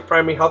selective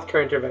primary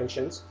healthcare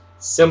interventions,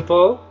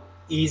 simple,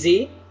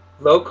 easy,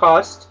 low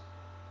cost,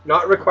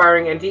 not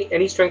requiring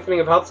any strengthening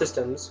of health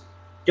systems,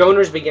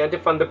 donors began to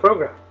fund the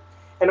program.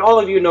 And all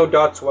of you know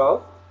DOTS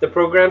well. The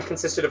program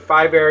consisted of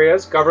 5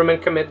 areas: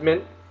 government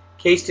commitment,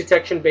 case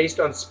detection based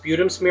on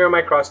sputum smear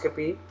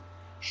microscopy,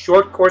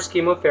 short course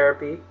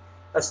chemotherapy,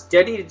 a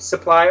steady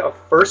supply of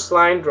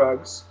first-line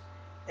drugs,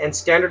 and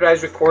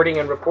standardized recording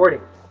and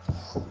reporting.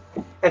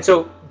 And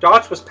so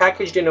DOTS was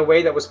packaged in a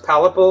way that was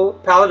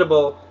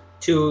palatable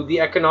to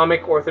the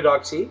economic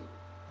orthodoxy.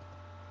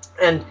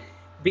 And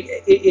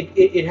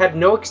It had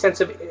no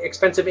expensive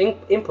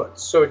inputs,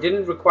 so it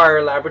didn't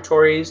require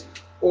laboratories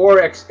or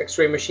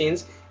X-ray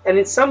machines, and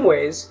in some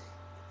ways,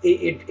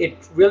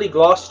 it really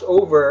glossed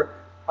over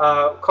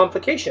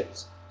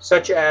complications,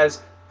 such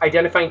as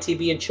identifying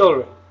TB in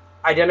children,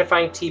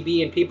 identifying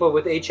TB in people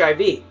with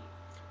HIV,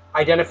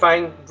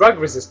 identifying drug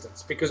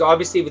resistance, because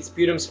obviously with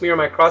sputum smear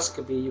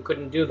microscopy, you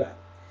couldn't do that.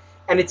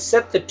 And it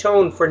set the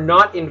tone for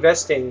not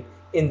investing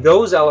in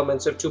those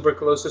elements of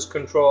tuberculosis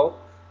control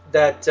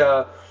that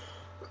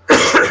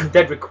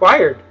that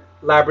required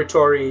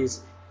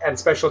laboratories and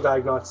special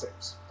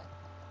diagnostics.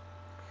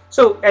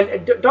 So,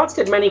 and DOTS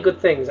did many good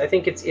things. I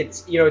think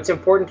it's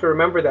important to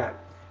remember that.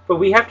 But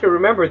we have to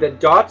remember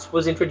that DOTS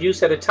was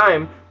introduced at a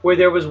time where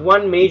there was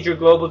one major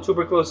global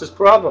tuberculosis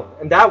problem,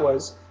 and that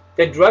was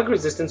that drug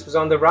resistance was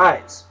on the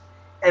rise.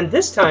 And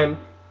this time,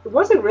 it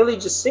wasn't really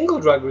just single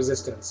drug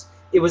resistance.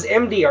 It was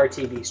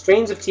MDR-TB,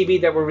 strains of TB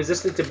that were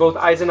resistant to both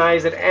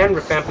isoniazid and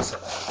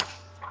rifampicin.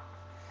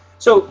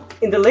 So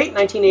in the late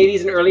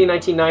 1980s and early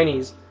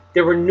 1990s,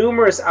 there were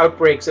numerous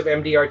outbreaks of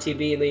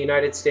MDR-TB in the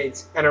United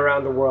States and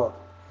around the world.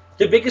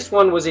 The biggest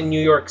one was in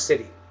New York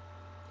City.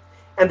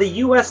 And the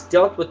US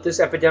dealt with this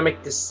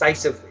epidemic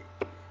decisively.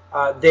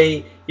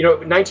 In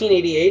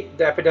 1988,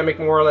 the epidemic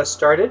more or less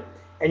started,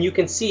 and you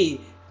can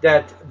see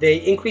that they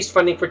increased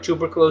funding for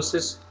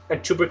tuberculosis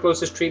and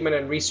tuberculosis treatment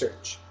and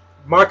research,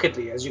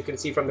 markedly, as you can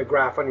see from the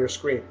graph on your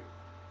screen.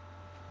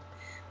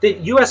 The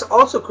US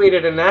also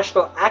created a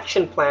national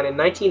action plan in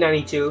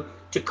 1992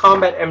 to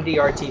combat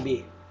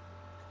MDR-TB.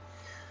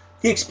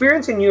 The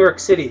experience in New York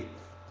City,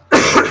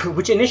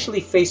 which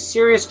initially faced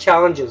serious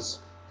challenges,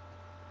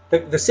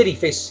 the city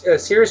faced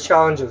serious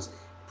challenges,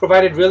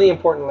 provided really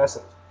important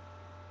lessons.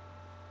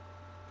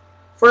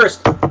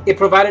 First, it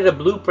provided a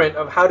blueprint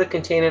of how to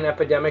contain an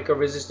epidemic of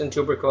resistant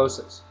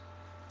tuberculosis.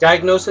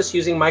 Diagnosis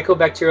using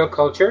mycobacterial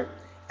culture,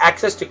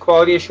 access to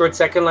quality-assured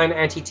second-line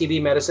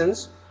anti-TB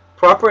medicines,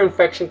 proper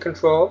infection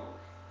control,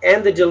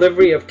 and the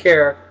delivery of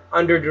care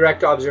under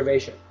direct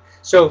observation.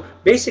 So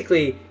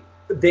basically,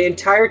 the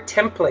entire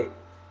template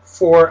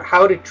for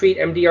how to treat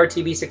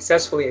MDR-TB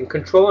successfully and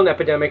control an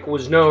epidemic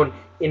was known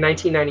in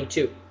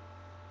 1992.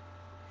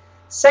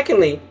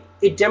 Secondly,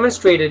 it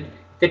demonstrated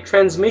that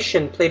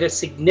transmission played a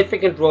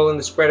significant role in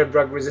the spread of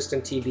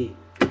drug-resistant TB.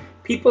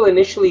 People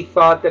initially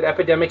thought that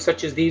epidemics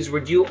such as these were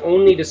due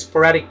only to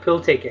sporadic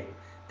pill taking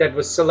that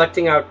was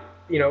selecting out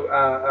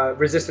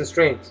resistant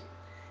strains.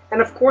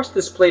 And of course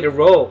this played a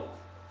role.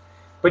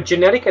 But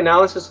genetic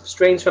analysis of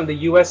strains from the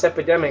US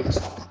epidemics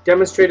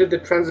demonstrated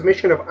that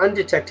transmission of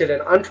undetected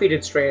and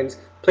untreated strains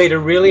played a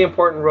really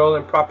important role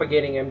in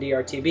propagating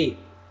MDR-TB.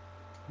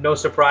 No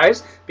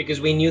surprise,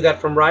 because we knew that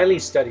from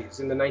Riley's studies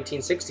in the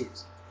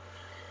 1960s.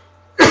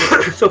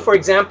 So for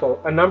example,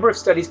 a number of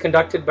studies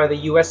conducted by the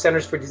US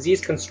Centers for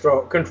Disease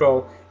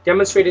Control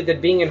demonstrated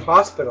that being in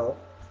hospital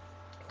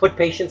put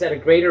patients at a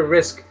greater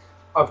risk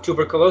of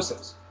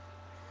tuberculosis.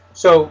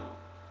 So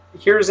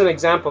here's an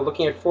example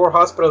looking at 4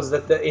 hospitals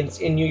that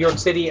in New York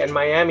City and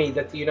Miami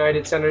that the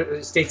United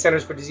States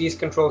Centers for Disease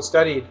Control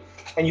studied,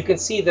 and you can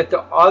see that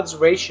the odds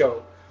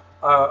ratio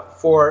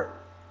for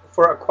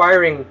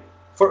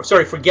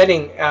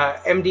getting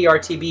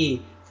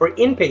MDR-TB for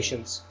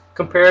inpatients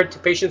compared to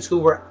patients who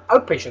were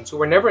outpatients, who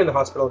were never in the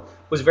hospital,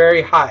 was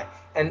very high.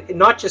 And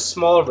not just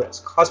small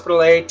risk.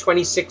 Hospital A,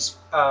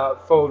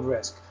 26-fold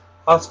risk.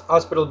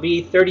 Hospital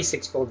B,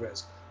 36-fold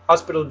risk.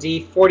 Hospital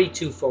D,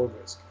 42-fold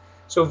risk.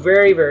 So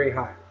very, very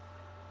high.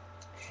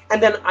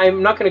 And then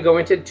I'm not going to go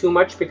into it too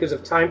much because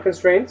of time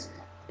constraints,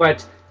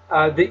 but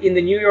in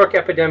the New York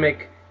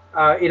epidemic,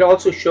 it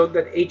also showed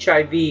that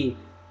HIV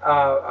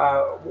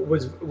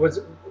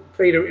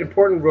played an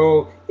important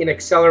role in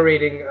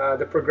accelerating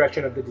the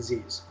progression of the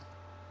disease.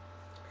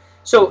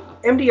 So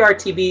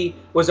MDR-TB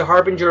was a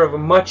harbinger of a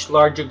much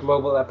larger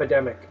global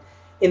epidemic.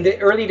 In the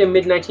early to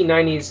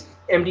mid-1990s,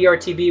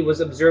 MDR-TB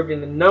was observed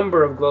in a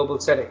number of global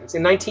settings.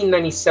 In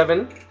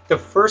 1997, the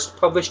first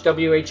published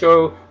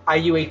WHO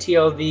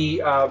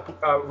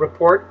IUATLV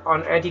report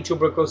on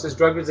anti-tuberculosis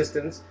drug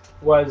resistance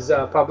was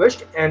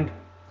published, and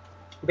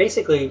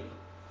basically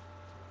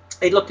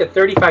it looked at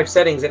 35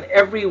 settings, and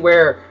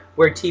everywhere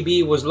where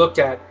TB was looked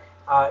at,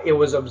 it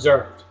was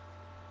observed.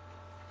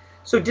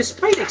 So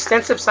despite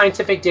extensive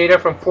scientific data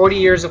from 40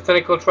 years of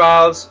clinical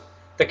trials,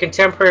 the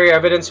contemporary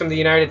evidence from the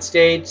United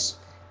States,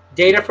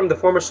 data from the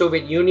former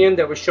Soviet Union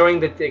that was showing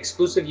that the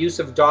exclusive use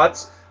of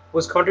DOTS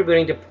was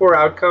contributing to poor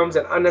outcomes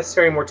and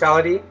unnecessary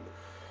mortality,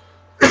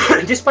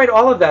 despite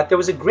all of that, there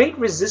was a great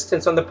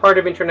resistance on the part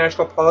of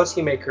international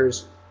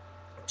policymakers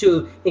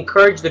to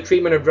encourage the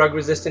treatment of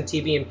drug-resistant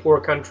TB in poor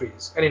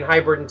countries and in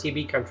high-burden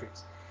TB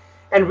countries.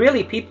 And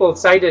really, people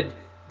cited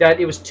that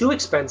it was too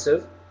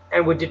expensive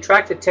and would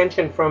detract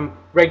attention from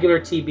regular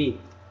TB.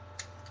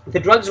 The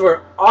drugs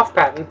were off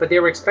patent, but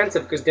they were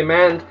expensive because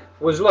demand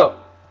was low.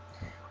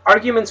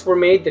 Arguments were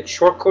made that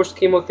short-course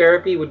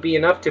chemotherapy would be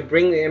enough to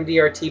bring the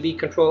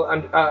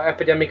MDR-TB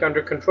epidemic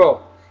under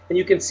control. And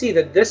you can see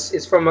that this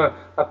is from a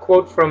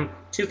quote from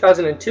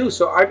 2002,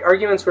 so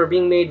arguments were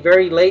being made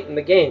very late in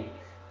the game.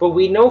 But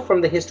we know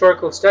from the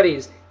historical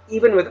studies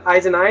even with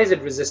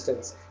isoniazid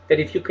resistance, that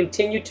if you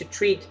continue to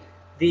treat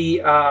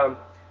the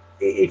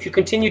if you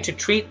continue to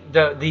treat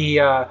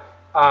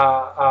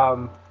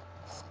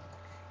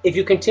if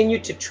you continue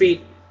to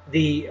treat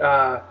the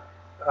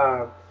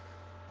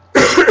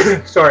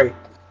sorry,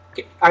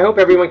 I hope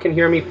everyone can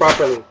hear me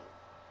properly.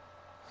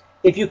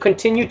 If you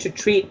continue to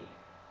treat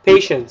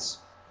patients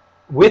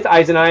with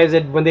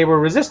isoniazid when they were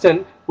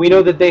resistant, we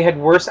know that they had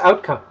worse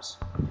outcomes.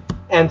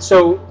 And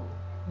so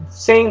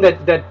saying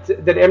that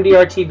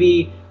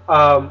MDR-TB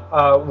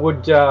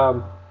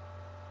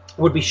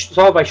would be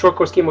solved by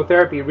short-course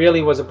chemotherapy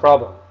really was a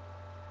problem.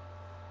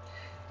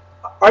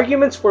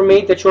 Arguments were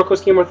made that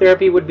short-course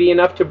chemotherapy would be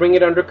enough to bring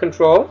it under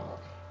control,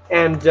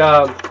 and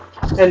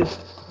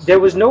there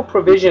was no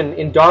provision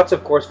in DOTS,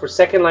 of course, for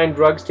second-line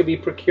drugs to be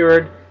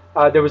procured.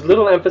 There was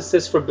little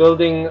emphasis for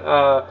building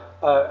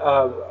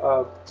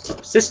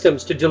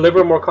systems to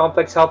deliver more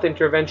complex health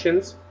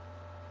interventions.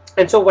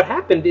 And so what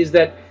happened is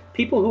that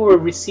people who were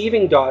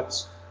receiving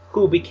DOTS,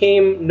 who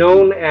became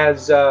known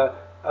as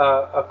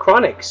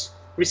chronics,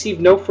 received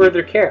no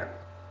further care.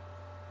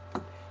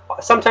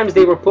 Sometimes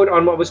they were put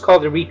on what was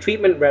called a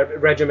retreatment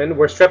regimen,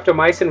 where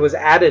streptomycin was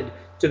added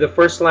to the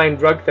first-line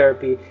drug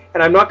therapy.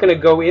 And I'm not going to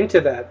go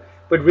into that,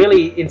 but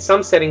really, in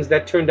some settings,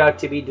 that turned out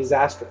to be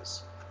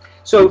disastrous.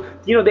 So,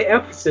 you know, the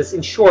emphasis,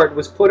 in short,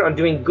 was put on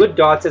doing good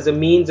DOTS as a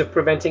means of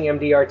preventing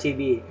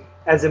MDR-TB,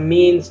 as a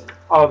means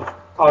of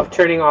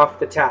turning off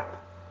the tap.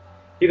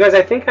 You guys,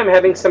 I think I'm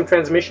having some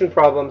transmission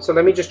problems, so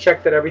let me just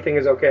check that everything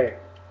is okay.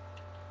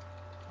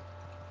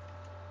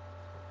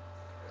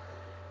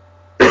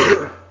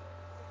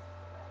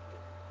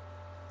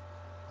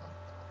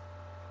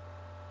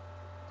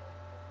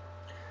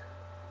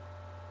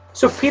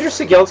 So Peter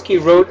Cegelski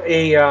wrote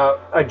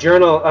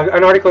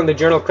an article in the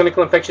journal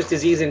Clinical Infectious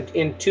Disease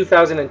in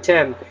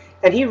 2010,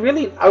 and he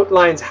really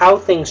outlines how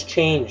things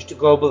changed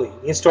globally,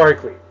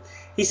 historically.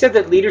 He said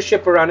that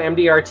leadership around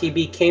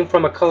MDR-TB came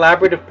from a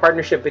collaborative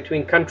partnership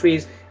between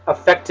countries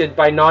affected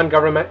by and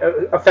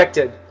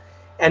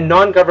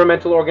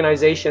non-governmental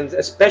organizations,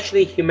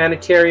 especially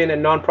humanitarian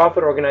and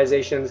non-profit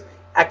organizations,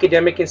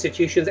 academic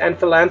institutions, and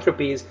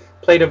philanthropies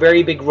played a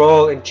very big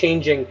role in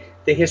changing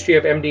the history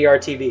of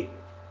MDR-TB.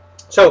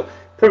 So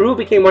Peru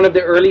became one of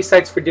the early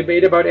sites for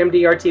debate about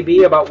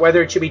MDR-TB, about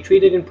whether it should be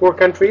treated in poor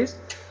countries.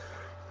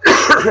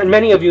 And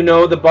many of you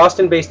know the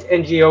Boston-based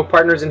NGO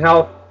Partners in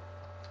Health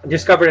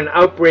discovered an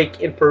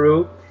outbreak in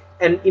Peru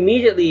and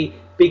immediately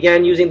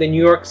began using the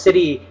New York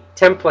City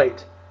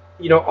template,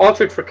 you know,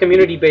 altered for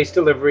community-based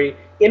delivery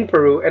in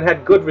Peru, and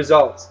had good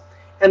results.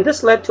 And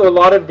this led to a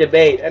lot of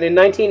debate. And in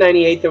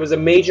 1998, there was a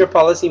major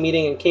policy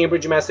meeting in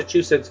Cambridge,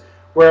 Massachusetts,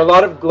 where a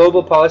lot of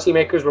global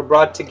policymakers were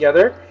brought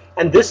together.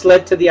 And this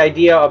led to the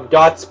idea of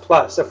DOTS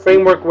Plus, a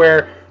framework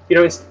where, you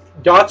know,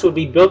 DOTS would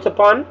be built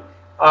upon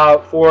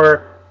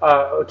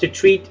to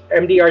treat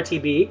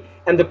MDR-TB,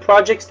 and the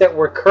projects that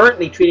were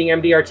currently treating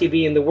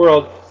MDR-TB in the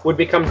world would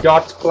become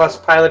DOTS Plus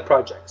pilot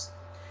projects.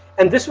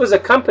 And this was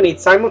accompanied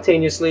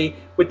simultaneously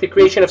with the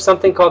creation of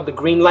something called the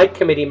Green Light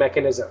Committee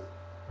mechanism.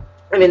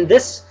 And in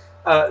this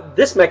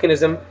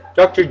mechanism,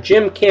 Dr.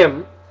 Jim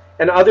Kim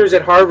and others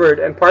at Harvard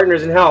and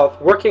Partners in Health,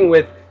 working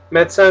with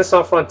Médecins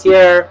Sans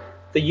Frontières,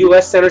 the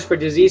U.S. Centers for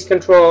Disease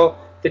Control,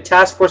 the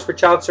Task Force for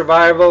Child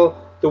Survival,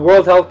 the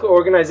World Health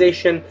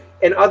Organization,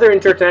 and other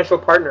international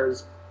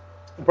partners,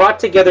 brought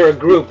together a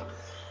group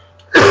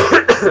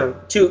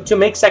to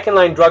make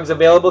second-line drugs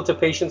available to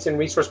patients in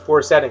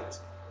resource-poor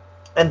settings.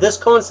 And this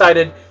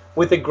coincided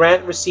with a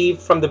grant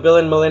received from the Bill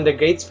and Melinda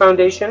Gates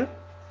Foundation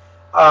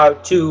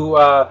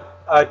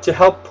to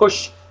help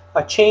push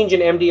a change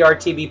in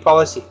MDR-TB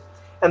policy.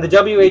 And the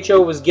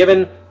WHO was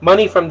given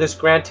money from this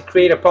grant to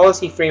create a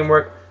policy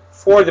framework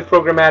for the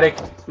programmatic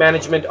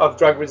management of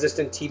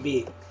drug-resistant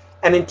TB.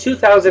 And in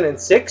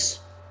 2006,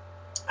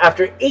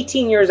 after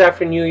 18 years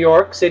after New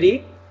York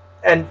City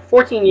and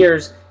 14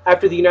 years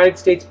after the United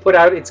States put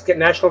out its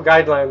national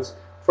guidelines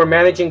for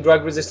managing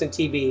drug-resistant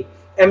TB,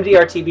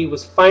 MDR-TB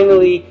was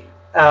finally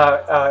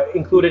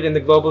included in the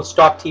global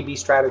Stop TB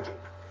strategy.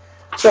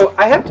 So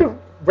I have to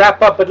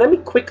wrap up, but let me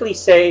quickly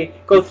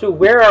go through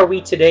where are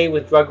we today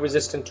with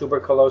drug-resistant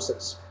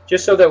tuberculosis,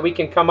 just so that we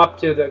can come up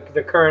to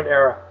the current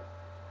era.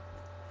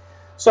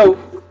 So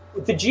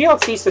the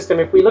GLC system,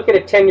 if we look at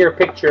a 10-year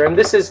picture, and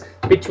this is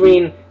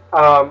between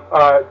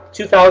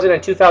 2000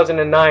 and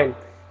 2009,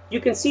 you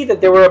can see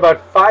that there were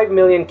about 5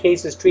 million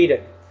cases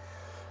treated.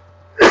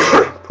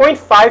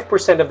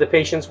 0.5% of the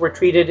patients were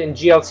treated in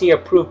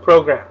GLC-approved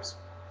programs.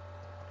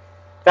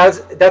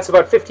 That's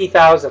about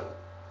 50,000.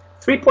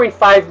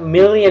 3.5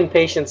 million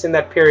patients in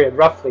that period,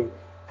 roughly,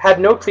 had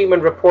no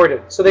treatment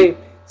reported. So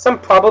some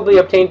probably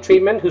obtained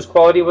treatment whose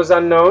quality was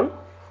unknown.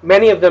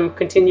 Many of them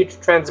continued to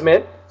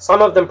transmit.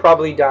 Some of them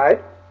probably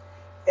died.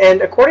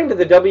 And according to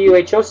the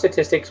WHO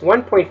statistics,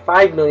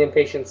 1.5 million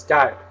patients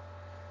died.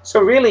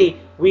 So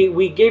really,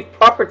 we gave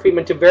proper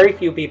treatment to very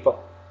few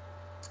people.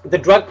 The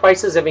drug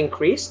prices have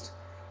increased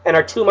and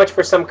are too much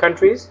for some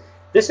countries.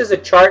 This is a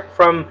chart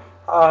from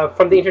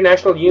the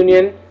International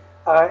Union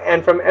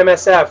and from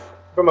MSF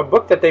from a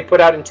book that they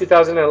put out in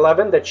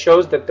 2011 that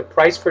shows that the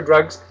price for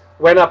drugs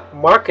went up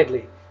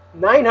markedly.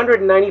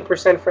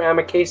 990% for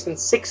amikacin,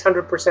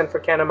 600% for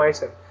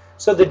kanamycin.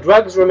 So the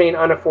drugs remain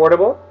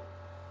unaffordable.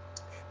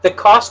 The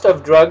cost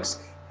of drugs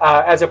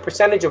as a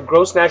percentage of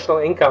gross national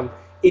income,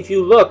 if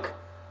you look,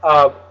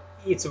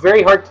 it's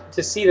very hard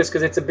to see this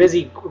because it's a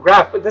busy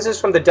graph, but this is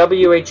from the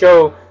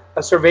WHO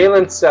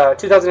surveillance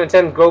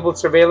 2010 Global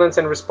Surveillance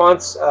and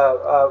Response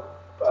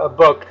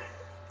book.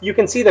 You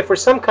can see that for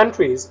some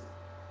countries,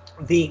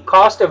 the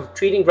cost of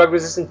treating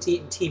drug-resistant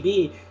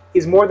TB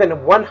is more than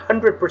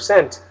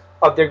 100%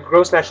 of their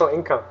gross national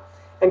income.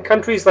 And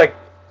countries like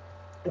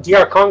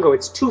DR Congo,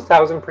 it's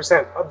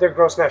 2,000% of their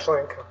gross national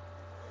income.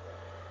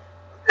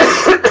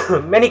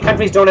 Many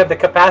countries don't have the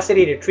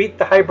capacity to treat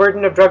the high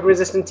burden of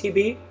drug-resistant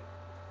TB.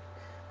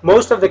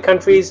 Most of the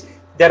countries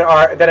that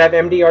have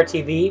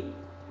MDR-TB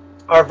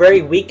are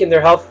very weak in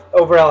their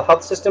overall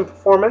health system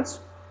performance.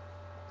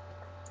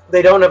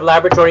 They don't have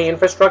laboratory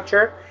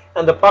infrastructure,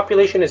 and the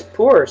population is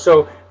poor.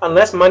 So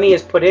unless money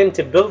is put in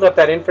to build up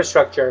that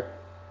infrastructure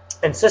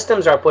and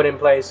systems are put in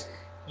place,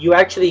 you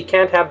actually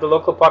can't have the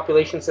local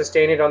population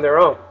sustain it on their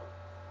own.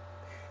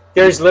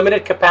 There is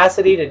limited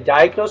capacity to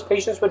diagnose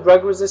patients with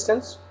drug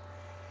resistance.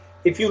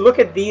 If you look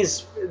at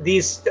these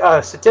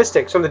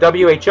statistics from the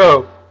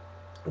WHO,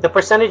 the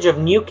percentage of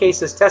new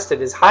cases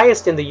tested is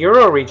highest in the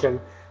Euro region,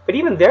 but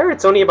even there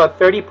it's only about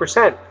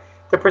 30%.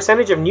 The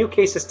percentage of new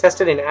cases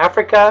tested in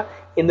Africa,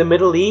 in the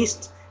Middle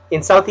East,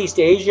 in Southeast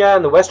Asia,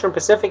 and the Western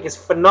Pacific is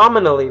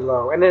phenomenally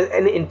low. And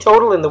in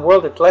total in the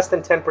world it's less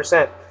than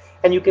 10%.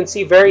 And you can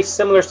see very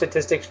similar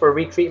statistics for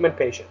retreatment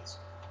patients.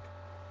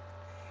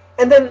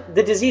 And then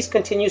the disease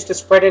continues to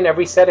spread in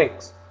every setting.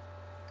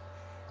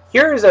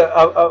 Here is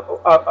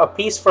a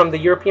piece from the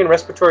European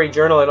Respiratory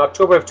Journal in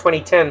October of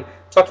 2010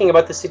 talking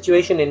about the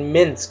situation in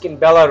Minsk in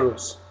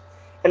Belarus.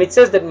 And it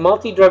says that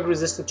multi-drug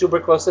resistant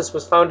tuberculosis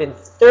was found in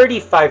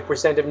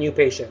 35% of new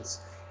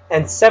patients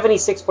and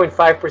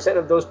 76.5%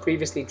 of those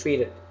previously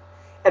treated.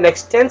 And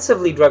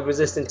extensively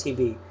drug-resistant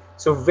TB,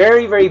 so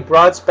very, very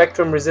broad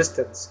spectrum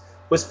resistance,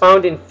 was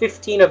found in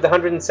 15 of the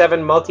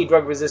 107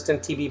 multi-drug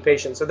resistant TB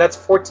patients, so that's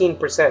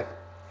 14%.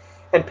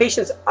 And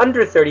patients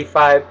under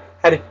 35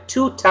 had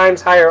 2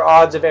 times higher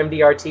odds of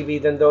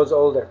MDR-TB than those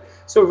older.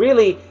 So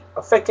really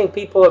affecting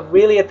people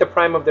really at the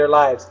prime of their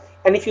lives.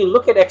 And if you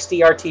look at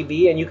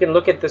XDR-TB, and you can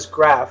look at this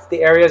graph,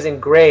 the areas in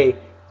gray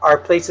are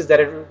places that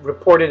have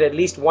reported at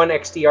least one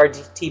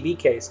XDR-TB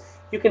case.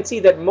 You can see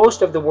that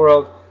most of the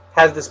world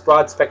has this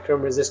broad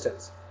spectrum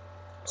resistance.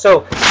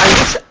 So I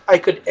wish I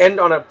could end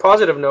on a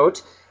positive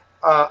note.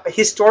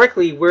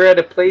 Historically, we're at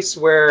a place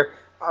where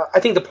I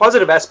think the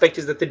positive aspect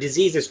is that the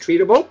disease is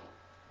treatable,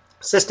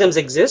 systems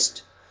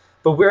exist,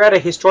 but we're at a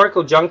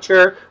historical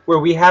juncture where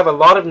we have a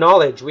lot of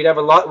knowledge.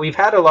 We've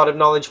had a lot of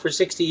knowledge for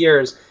 60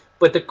 years,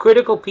 but the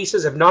critical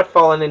pieces have not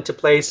fallen into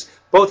place,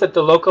 both at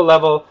the local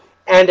level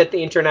and at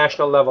the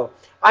international level.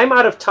 I'm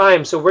out of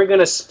time, so we're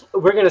gonna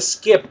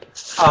skip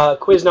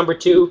quiz number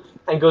 2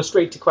 and go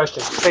straight to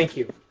questions. Thank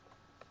you.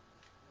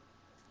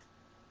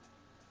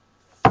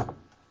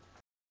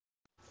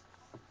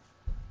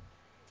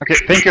 Okay,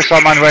 thank you,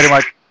 Salmaan, very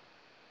much.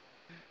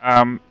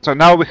 So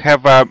now we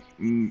have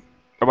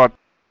about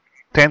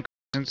 10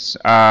 questions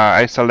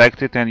I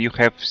selected, and you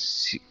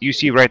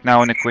see right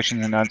now in the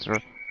question and answer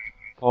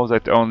poll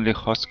that only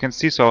host can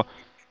see. So,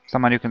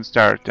 Salmaan, you can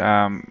start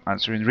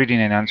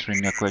reading and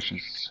answering your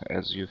questions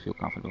as you feel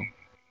comfortable.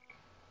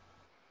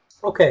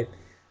 Okay,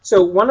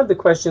 so one of the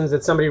questions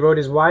that somebody wrote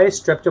is, why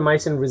is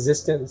streptomycin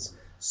resistance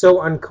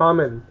so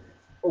uncommon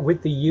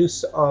with the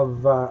use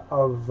of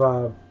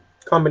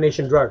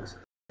combination drugs?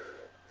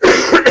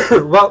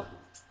 Well,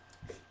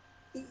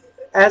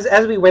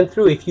 as we went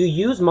through, if you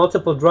use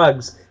multiple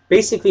drugs,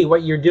 basically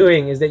what you're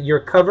doing is that you're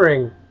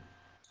covering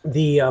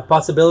the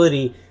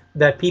possibility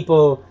that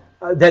people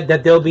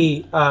that there'll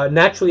be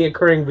naturally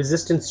occurring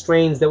resistant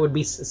strains that would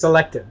be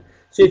selected.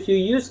 So if you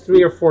use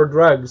 3 or 4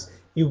 drugs,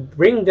 you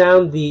bring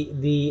down the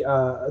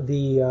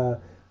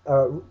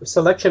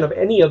selection of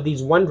any of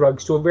these one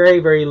drugs to a very,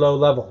 very low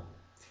level,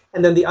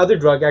 and then the other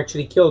drug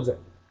actually kills it.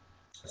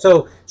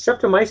 So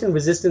streptomycin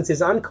resistance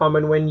is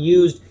uncommon when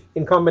used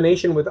in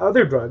combination with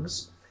other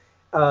drugs,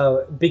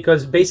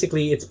 because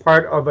basically it's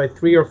part of a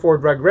 3 or 4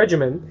 drug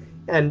regimen,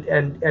 and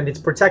it's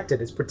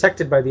protected. It's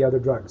protected by the other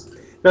drugs.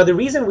 Now, the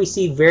reason we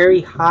see very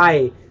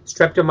high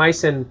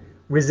streptomycin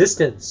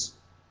resistance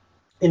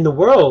in the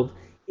world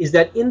is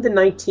that in the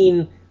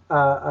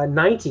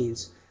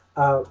 1990s,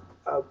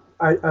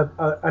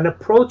 an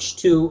approach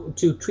to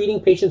treating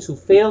patients who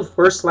failed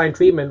first-line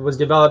treatment was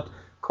developed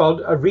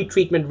called a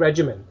retreatment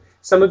regimen.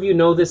 Some of you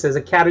know this as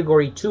a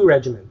Category 2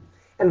 regimen.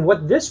 And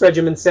what this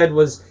regimen said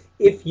was,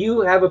 if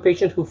you have a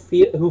patient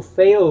who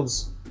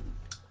fails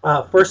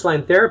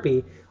first-line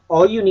therapy,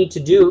 all you need to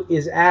do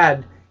is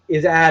add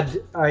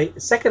a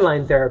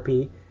second-line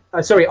therapy.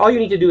 All you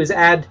need to do is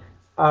add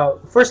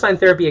first-line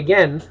therapy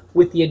again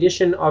with the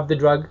addition of the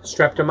drug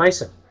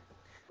streptomycin.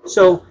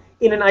 So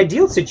in an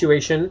ideal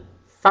situation,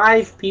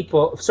 5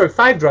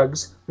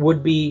 drugs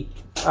would be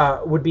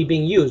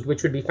being used,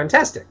 which would be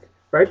fantastic.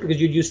 right?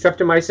 Because you'd use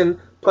streptomycin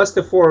plus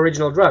the 4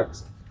 original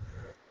drugs.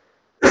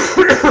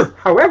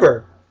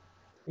 However,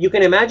 you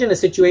can imagine a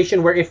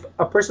situation where if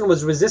a person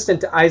was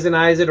resistant to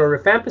isoniazid or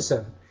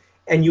rifampicin,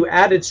 and you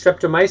added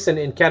streptomycin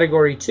in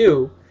category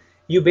 2,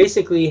 you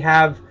basically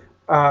have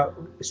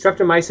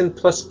streptomycin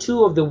plus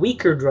 2 of the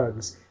weaker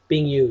drugs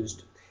being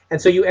used. And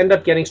so you end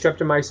up getting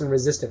streptomycin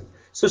resistant.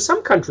 So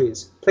some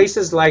countries,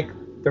 places like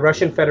the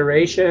Russian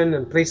Federation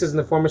and places in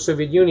the former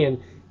Soviet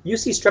Union, you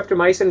see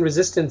streptomycin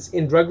resistance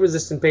in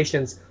drug-resistant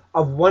patients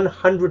of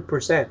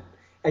 100%.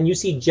 And you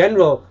see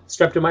general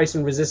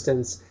streptomycin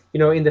resistance,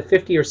 in the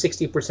 50 or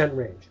 60%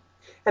 range.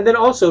 And then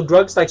also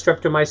drugs like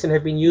streptomycin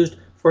have been used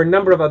for a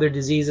number of other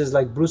diseases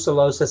like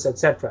brucellosis,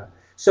 etc.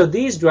 So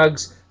these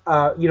drugs,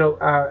 are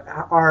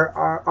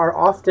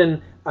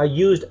often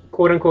used,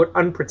 quote unquote,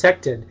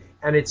 unprotected,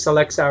 and it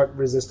selects out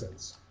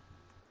resistance.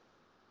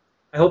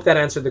 I hope that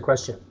answered the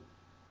question.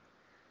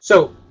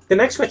 So the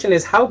next question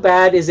is, how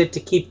bad is it to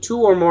keep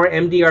 2 or more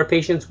MDR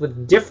patients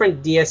with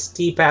different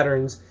DST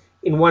patterns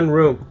in one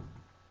room?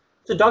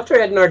 So Dr.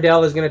 Ed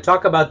Nardell is going to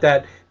talk about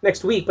that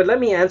next week, but let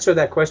me answer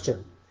that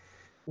question.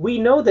 We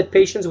know that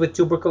patients with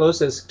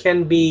tuberculosis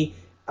can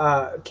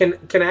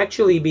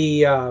actually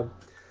be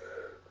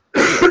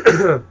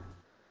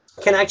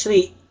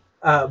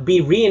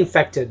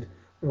reinfected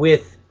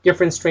with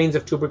different strains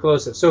of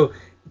tuberculosis. So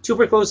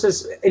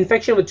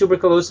infection with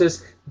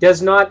tuberculosis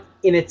does not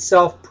in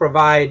itself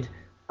provide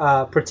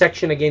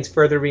protection against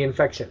further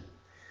reinfection.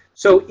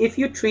 So if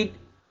you treat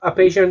a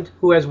patient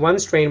who has one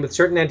strain with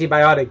certain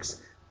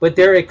antibiotics, but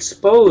they're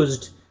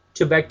exposed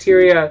to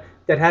bacteria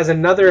that has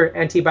another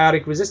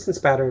antibiotic resistance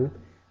pattern,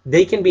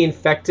 they can be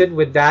infected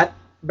with that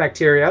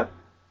bacteria,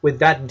 with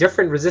that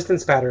different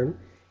resistance pattern.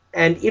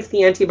 And if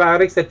the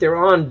antibiotics that they're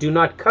on do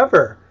not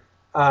cover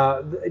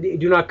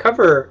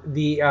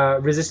the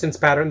resistance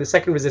pattern, the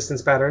second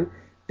resistance pattern,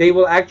 they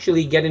will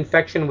actually get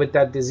infection with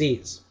that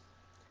disease.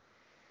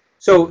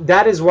 So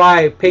that is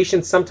why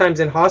patients sometimes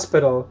in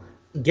hospital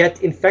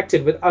get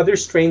infected with other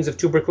strains of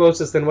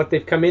tuberculosis than what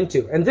they've come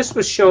into. And this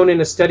was shown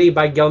in a study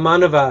by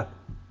Gelmanova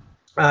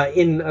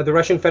in the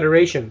Russian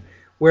Federation,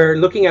 where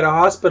looking at a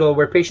hospital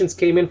where patients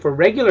came in for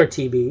regular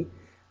TB,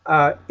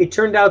 it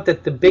turned out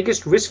that the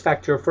biggest risk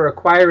factor for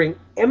acquiring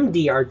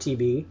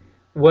MDR-TB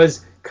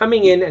was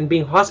coming in and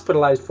being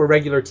hospitalized for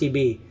regular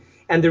TB.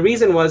 And the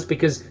reason was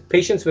because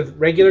patients with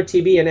regular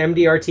TB and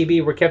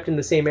MDR-TB were kept in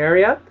the same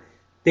area.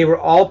 They were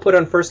all put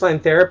on first-line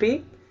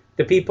therapy.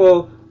 The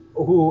people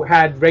who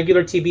had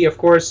regular TB, of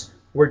course,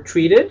 were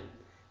treated.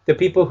 The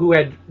people who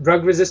had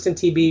drug-resistant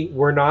TB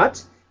were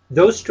not.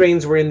 Those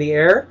strains were in the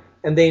air,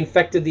 and they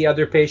infected the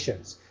other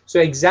patients. So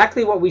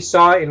exactly what we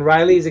saw in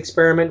Riley's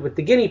experiment with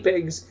the guinea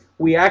pigs,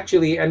 we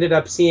actually ended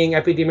up seeing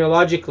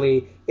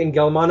epidemiologically in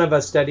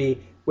Gelmanova's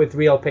study with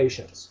real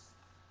patients.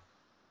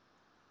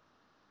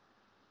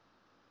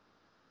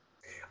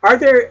 Are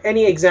there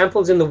any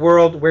examples in the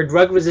world where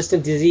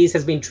drug-resistant disease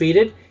has been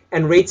treated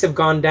and rates have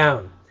gone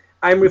down?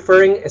 I'm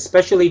referring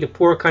especially to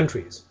poor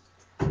countries.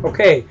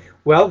 Okay,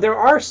 well, there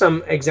are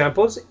some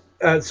examples.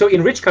 So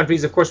in rich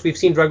countries, of course, we've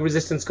seen drug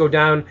resistance go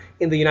down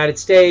in the United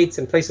States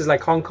and places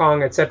like Hong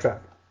Kong, etc.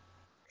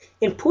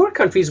 In poor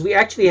countries, we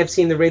actually have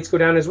seen the rates go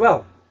down as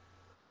well.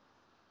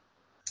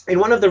 In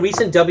one of the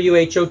recent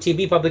WHO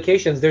TB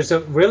publications, there's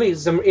really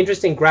some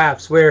interesting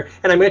graphs where,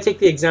 and I'm going to take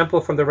the example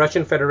from the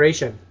Russian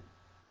Federation.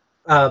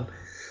 There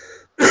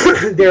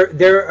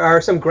are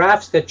some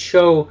graphs that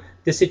show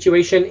the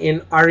situation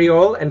in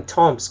Oryol and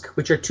Tomsk,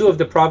 which are 2 of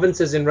the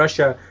provinces in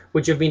Russia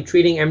which have been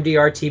treating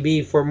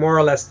MDR-TB for more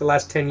or less the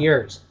last 10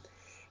 years.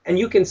 And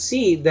you can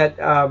see that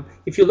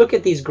if you look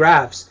at these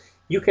graphs,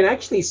 you can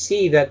actually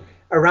see that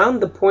around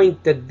the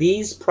point that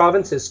these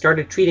provinces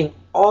started treating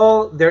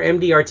all their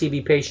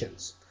MDR-TB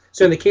patients,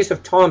 so in the case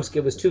of Tomsk,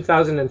 it was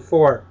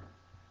 2004,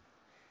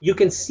 you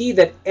can see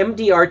that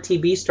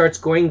MDR-TB starts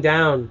going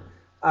down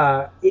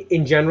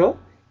in general,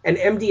 and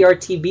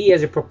MDR-TB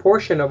as a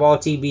proportion of all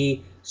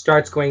TB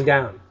starts going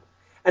down.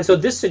 And so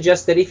this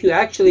suggests that if you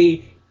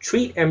actually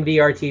treat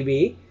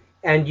MDR-TB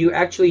and you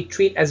actually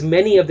treat as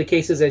many of the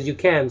cases as you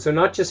can, so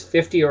not just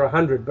 50 or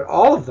 100, but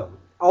all of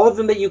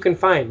them that you can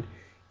find,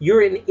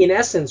 you're in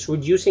essence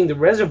reducing the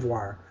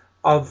reservoir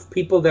of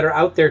people that are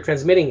out there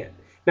transmitting it.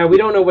 Now, we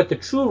don't know what the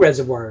true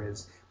reservoir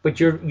is, but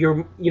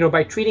you're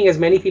by treating as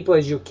many people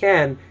as you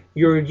can,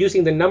 you're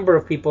reducing the number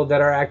of people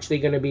that are actually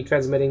going to be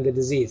transmitting the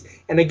disease.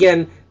 And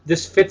again,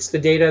 this fits the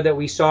data that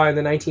we saw in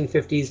the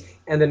 1950s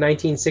and the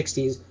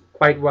 1960s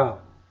quite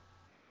well.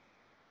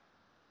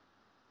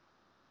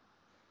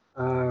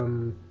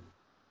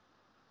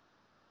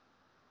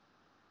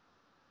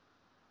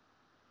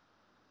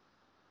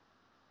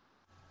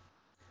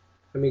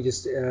 Let me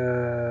just,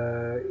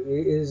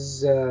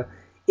 is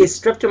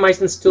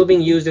streptomycin still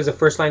being used as a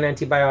first-line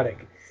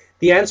antibiotic?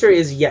 The answer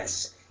is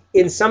yes.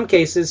 In some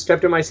cases,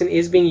 streptomycin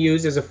is being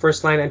used as a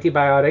first-line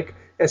antibiotic,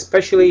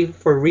 especially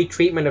for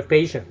retreatment of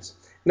patients.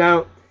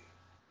 Now,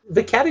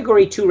 the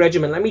category 2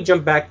 regimen, let me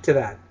jump back to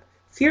that.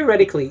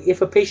 Theoretically,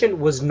 if a patient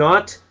was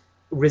not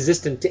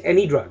resistant to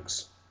any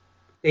drugs,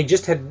 they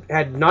just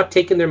had not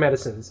taken their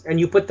medicines, and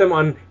you put them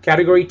on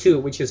category 2,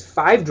 which is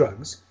 5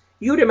 drugs,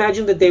 you would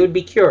imagine that they would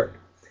be cured.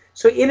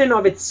 So in and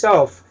of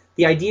itself,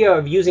 the idea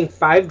of using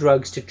 5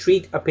 drugs to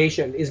treat a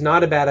patient is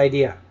not a bad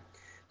idea.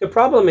 The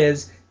problem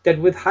is that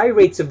with high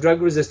rates of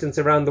drug resistance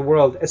around the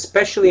world,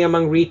 especially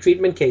among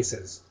retreatment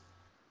cases,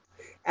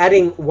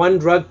 adding 1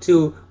 drug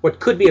to what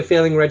could be a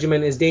failing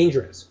regimen is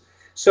dangerous.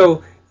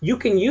 So you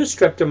can use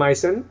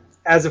streptomycin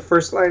as a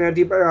first-line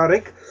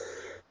antibiotic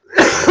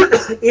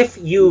if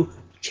you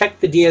check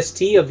the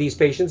DST of these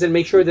patients and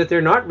make sure that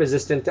they're not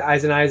resistant to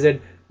isoniazid,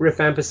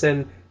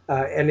 rifampicin,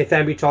 and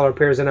ethambutol or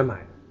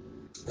pyrazinamide.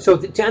 So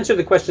to answer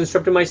the question,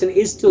 streptomycin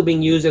is still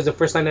being used as a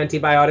first-line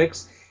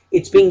antibiotics.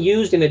 It's being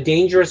used in a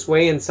dangerous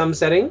way in some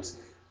settings,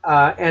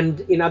 and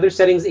in other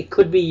settings it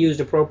could be used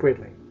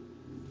appropriately.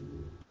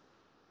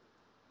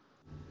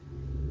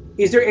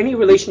 Is there any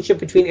relationship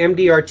between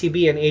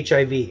MDR-TB and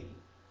HIV?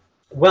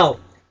 Well,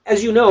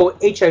 as you know,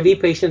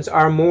 HIV patients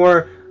are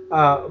more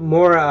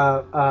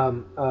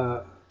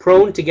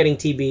prone to getting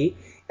TB,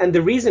 and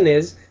the reason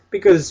is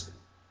because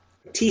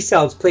T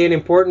cells play an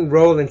important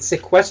role in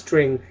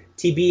sequestering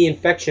TB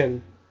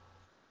infection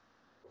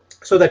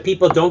so that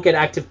people don't get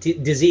active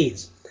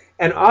disease.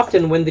 And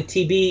often when the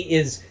TB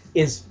is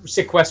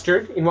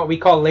sequestered in what we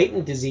call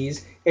latent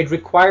disease, it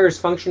requires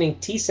functioning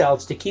T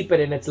cells to keep it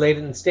in its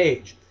latent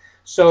stage.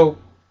 So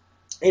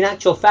in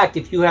actual fact,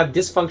 if you have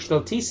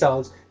dysfunctional T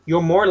cells,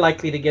 you're more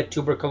likely to get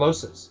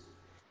tuberculosis.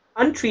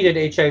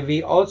 Untreated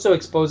HIV also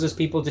exposes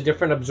people to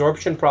different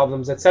absorption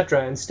problems,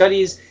 etc. And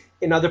studies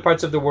in other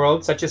parts of the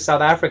world, such as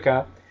South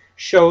Africa,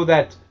 show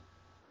that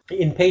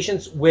in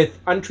patients with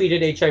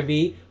untreated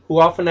HIV who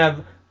often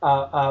have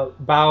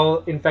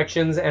bowel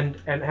infections and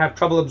have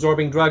trouble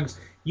absorbing drugs,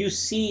 you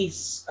see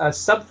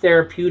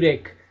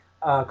subtherapeutic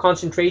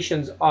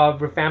concentrations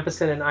of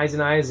rifampicin and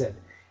isoniazid.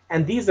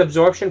 And these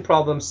absorption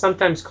problems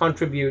sometimes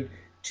contribute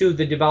to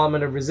the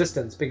development of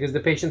resistance because the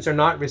patients are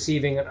not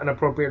receiving an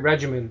appropriate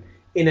regimen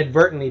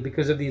inadvertently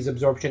because of these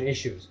absorption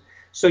issues.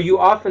 So you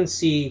often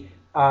see,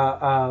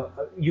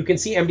 you can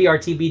see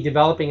MDR-TB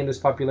developing in this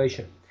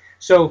population.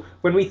 So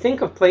when we think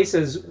of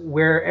places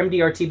where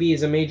MDR-TB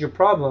is a major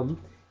problem,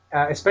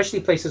 especially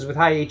places with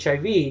high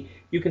HIV,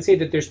 you can see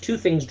that there's 2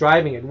 things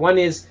driving it. One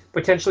is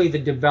potentially the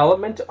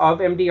development of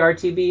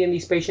MDR-TB in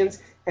these patients,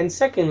 and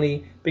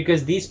secondly,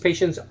 because these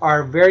patients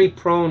are very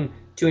prone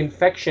to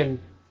infection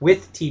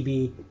with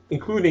TB,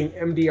 including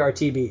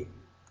MDR-TB.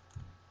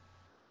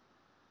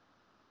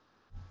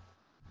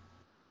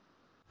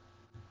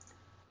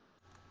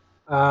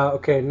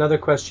 Okay, another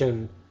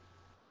question.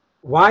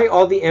 Why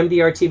all the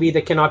MDR-TB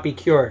that cannot be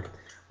cured?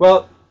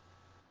 Well,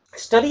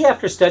 study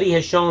after study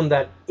has shown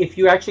that if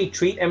you actually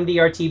treat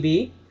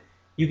MDR-TB,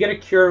 you get a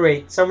cure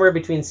rate somewhere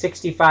between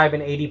 65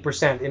 and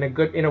 80%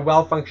 in a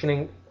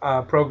well-functioning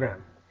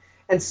program.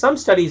 And some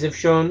studies have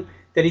shown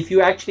that if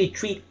you actually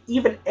treat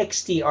even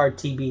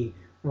XDR-TB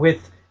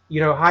with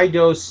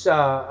high-dose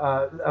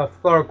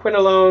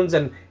fluoroquinolones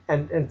and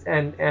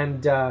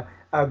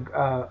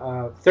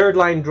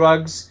third-line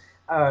drugs,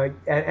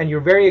 and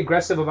you're very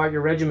aggressive about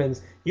your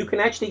regimens, you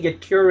can actually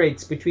get cure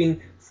rates between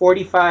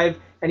 45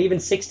 and even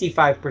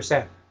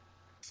 65%.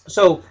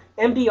 So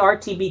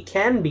MDR-TB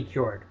can be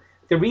cured.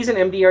 The reason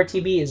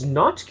MDR-TB is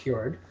not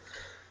cured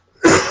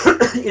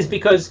is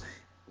because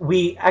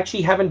we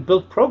actually haven't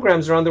built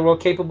programs around the world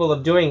capable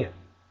of doing it.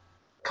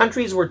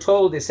 Countries were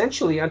told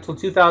essentially until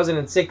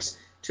 2006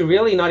 to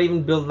really not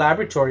even build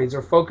laboratories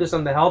or focus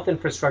on the health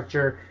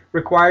infrastructure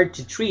required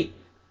to treat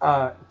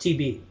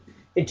TB.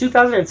 In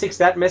 2006,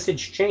 that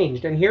message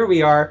changed, and here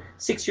we are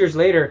 6 years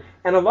later,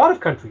 and a lot of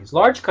countries,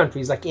 large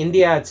countries like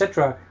India,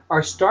 etc.,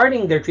 are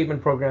starting their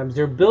treatment programs.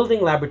 They're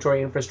building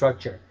laboratory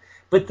infrastructure.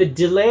 But the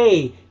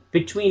delay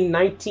between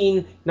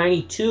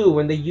 1992,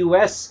 when the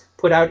US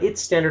put out its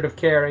standard of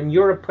care, and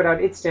Europe put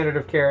out its standard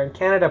of care, and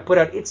Canada put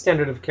out its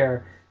standard of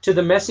care, to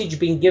the message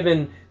being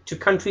given to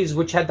countries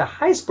which had the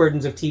highest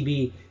burdens of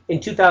TB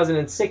in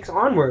 2006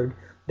 onward,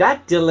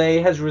 that delay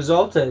has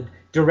resulted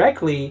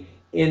directly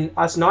in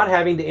us not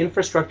having the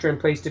infrastructure in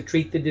place to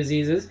treat the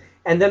diseases,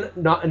 and then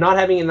not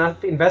having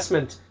enough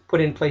investment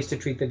put in place to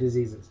treat the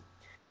diseases.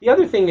 The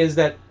other thing is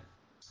that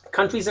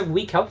countries have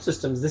weak health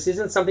systems. This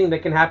isn't something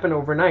that can happen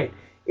overnight.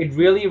 It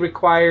really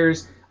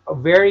requires a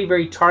very,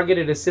 very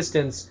targeted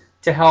assistance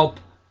to help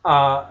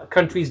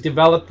countries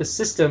develop the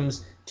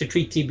systems to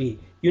treat TB.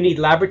 You need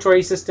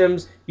laboratory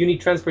systems, you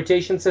need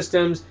transportation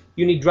systems,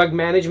 you need drug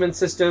management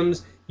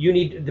systems, you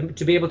need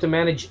to be able to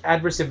manage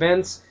adverse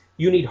events,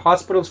 you need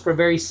hospitals for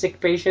very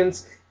sick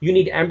patients, you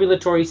need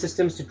ambulatory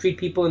systems to treat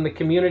people in the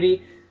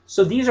community.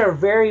 So these are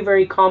very,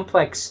 very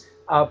complex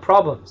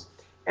problems.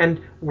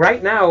 And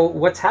right now,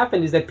 what's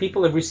happened is that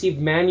people have received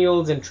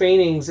manuals and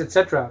trainings,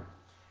 etc.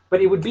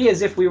 But it would be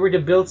as if we were to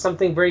build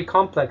something very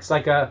complex,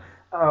 like a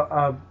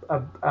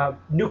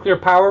nuclear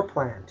power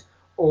plant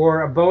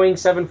or a Boeing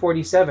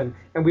 747,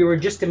 and we were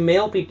just to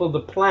mail people the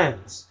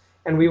plans,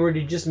 and we were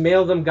to just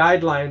mail them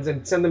guidelines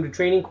and send them to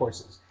training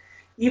courses.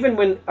 Even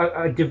when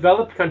a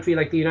developed country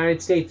like the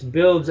United States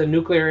builds a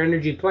nuclear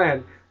energy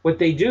plant, What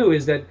they do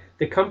is that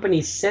the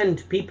companies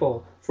send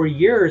people for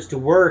years to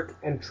work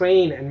and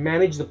train and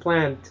manage the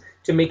plant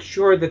to make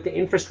sure that the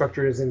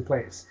infrastructure is in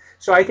place.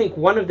 So I think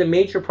one of the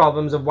major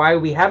problems of why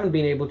we haven't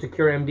been able to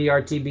cure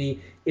MDR-TB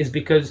is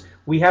because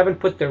we haven't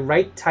put the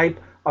right type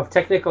of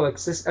technical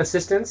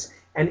assistance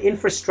and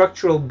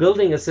infrastructural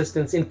building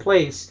assistance in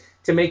place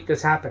to make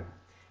this happen.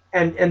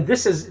 And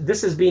this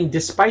has been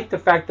despite the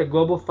fact that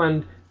global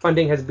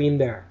funding has been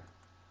there.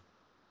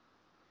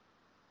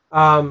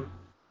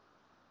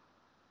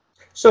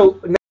 So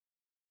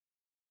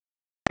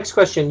next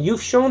question.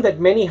 You've shown that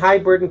many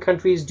high-burden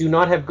countries do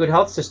not have good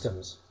health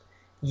systems.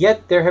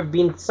 Yet there have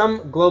been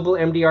some global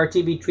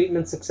MDR-TB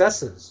treatment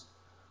successes.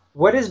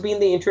 What has been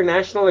the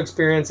international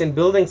experience in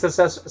building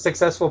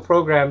successful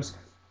programs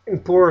in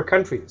poorer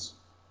countries?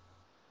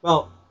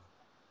 Well,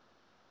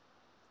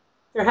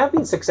 there have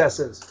been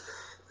successes.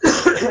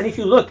 And if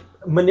you look,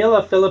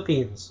 Manila,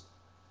 Philippines,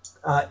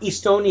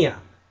 Estonia,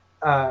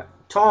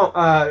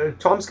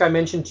 Tomsk I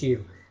mentioned to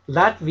you,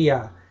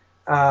 Latvia,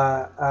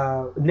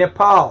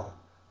 Nepal,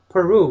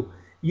 Peru.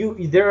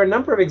 There are a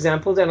number of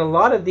examples, and a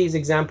lot of these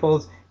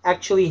examples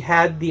actually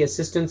had the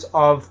assistance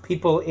of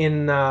people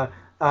in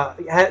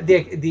had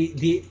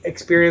the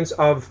experience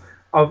of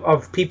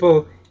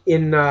people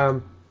in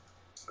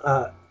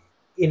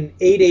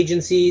aid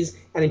agencies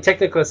and in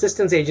technical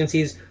assistance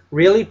agencies,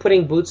 really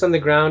putting boots on the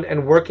ground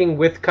and working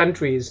with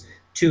countries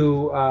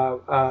to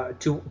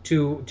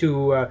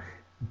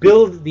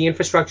build the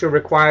infrastructure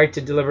required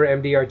to deliver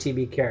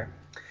MDR-TB care.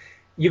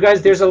 You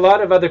guys, there's a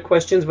lot of other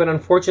questions, but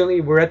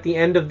unfortunately we're at the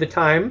end of the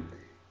time.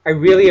 I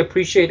really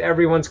appreciate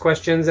everyone's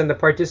questions and the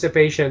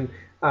participation,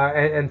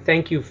 and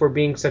thank you for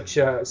being such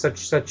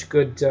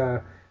good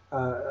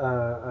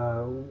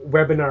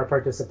webinar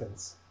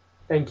participants.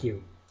 Thank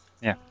you.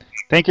 Yeah,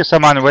 thank you,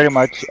 Salmaan, very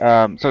much.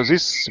 So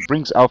this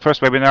brings our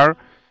first webinar,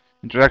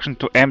 Introduction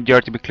to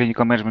MDR-TB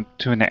Clinical Management,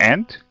 to an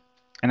end.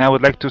 And I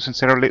would like to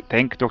sincerely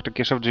thank Dr.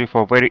 Keshavjee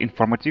for a very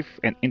informative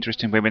and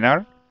interesting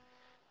webinar.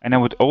 And I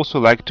would also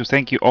like to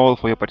thank you all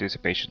for your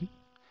participation.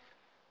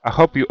 I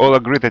hope you all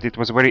agree that it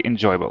was very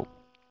enjoyable.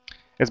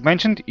 As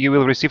mentioned, you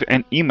will receive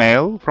an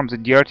email from the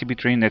MDR-TB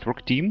Training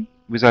Network team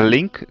with a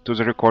link to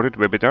the recorded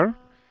webinar,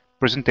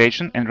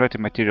 presentation and related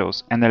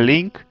materials, and a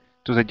link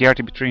to the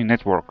MDR-TB Training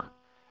Network,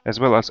 as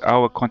well as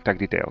our contact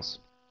details.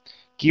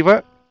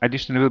 Kiva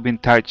additionally will be in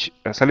touch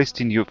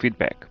soliciting your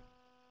feedback.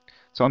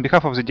 So on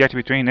behalf of the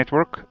MDR-TB Training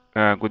Network,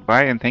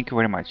 goodbye and thank you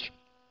very much.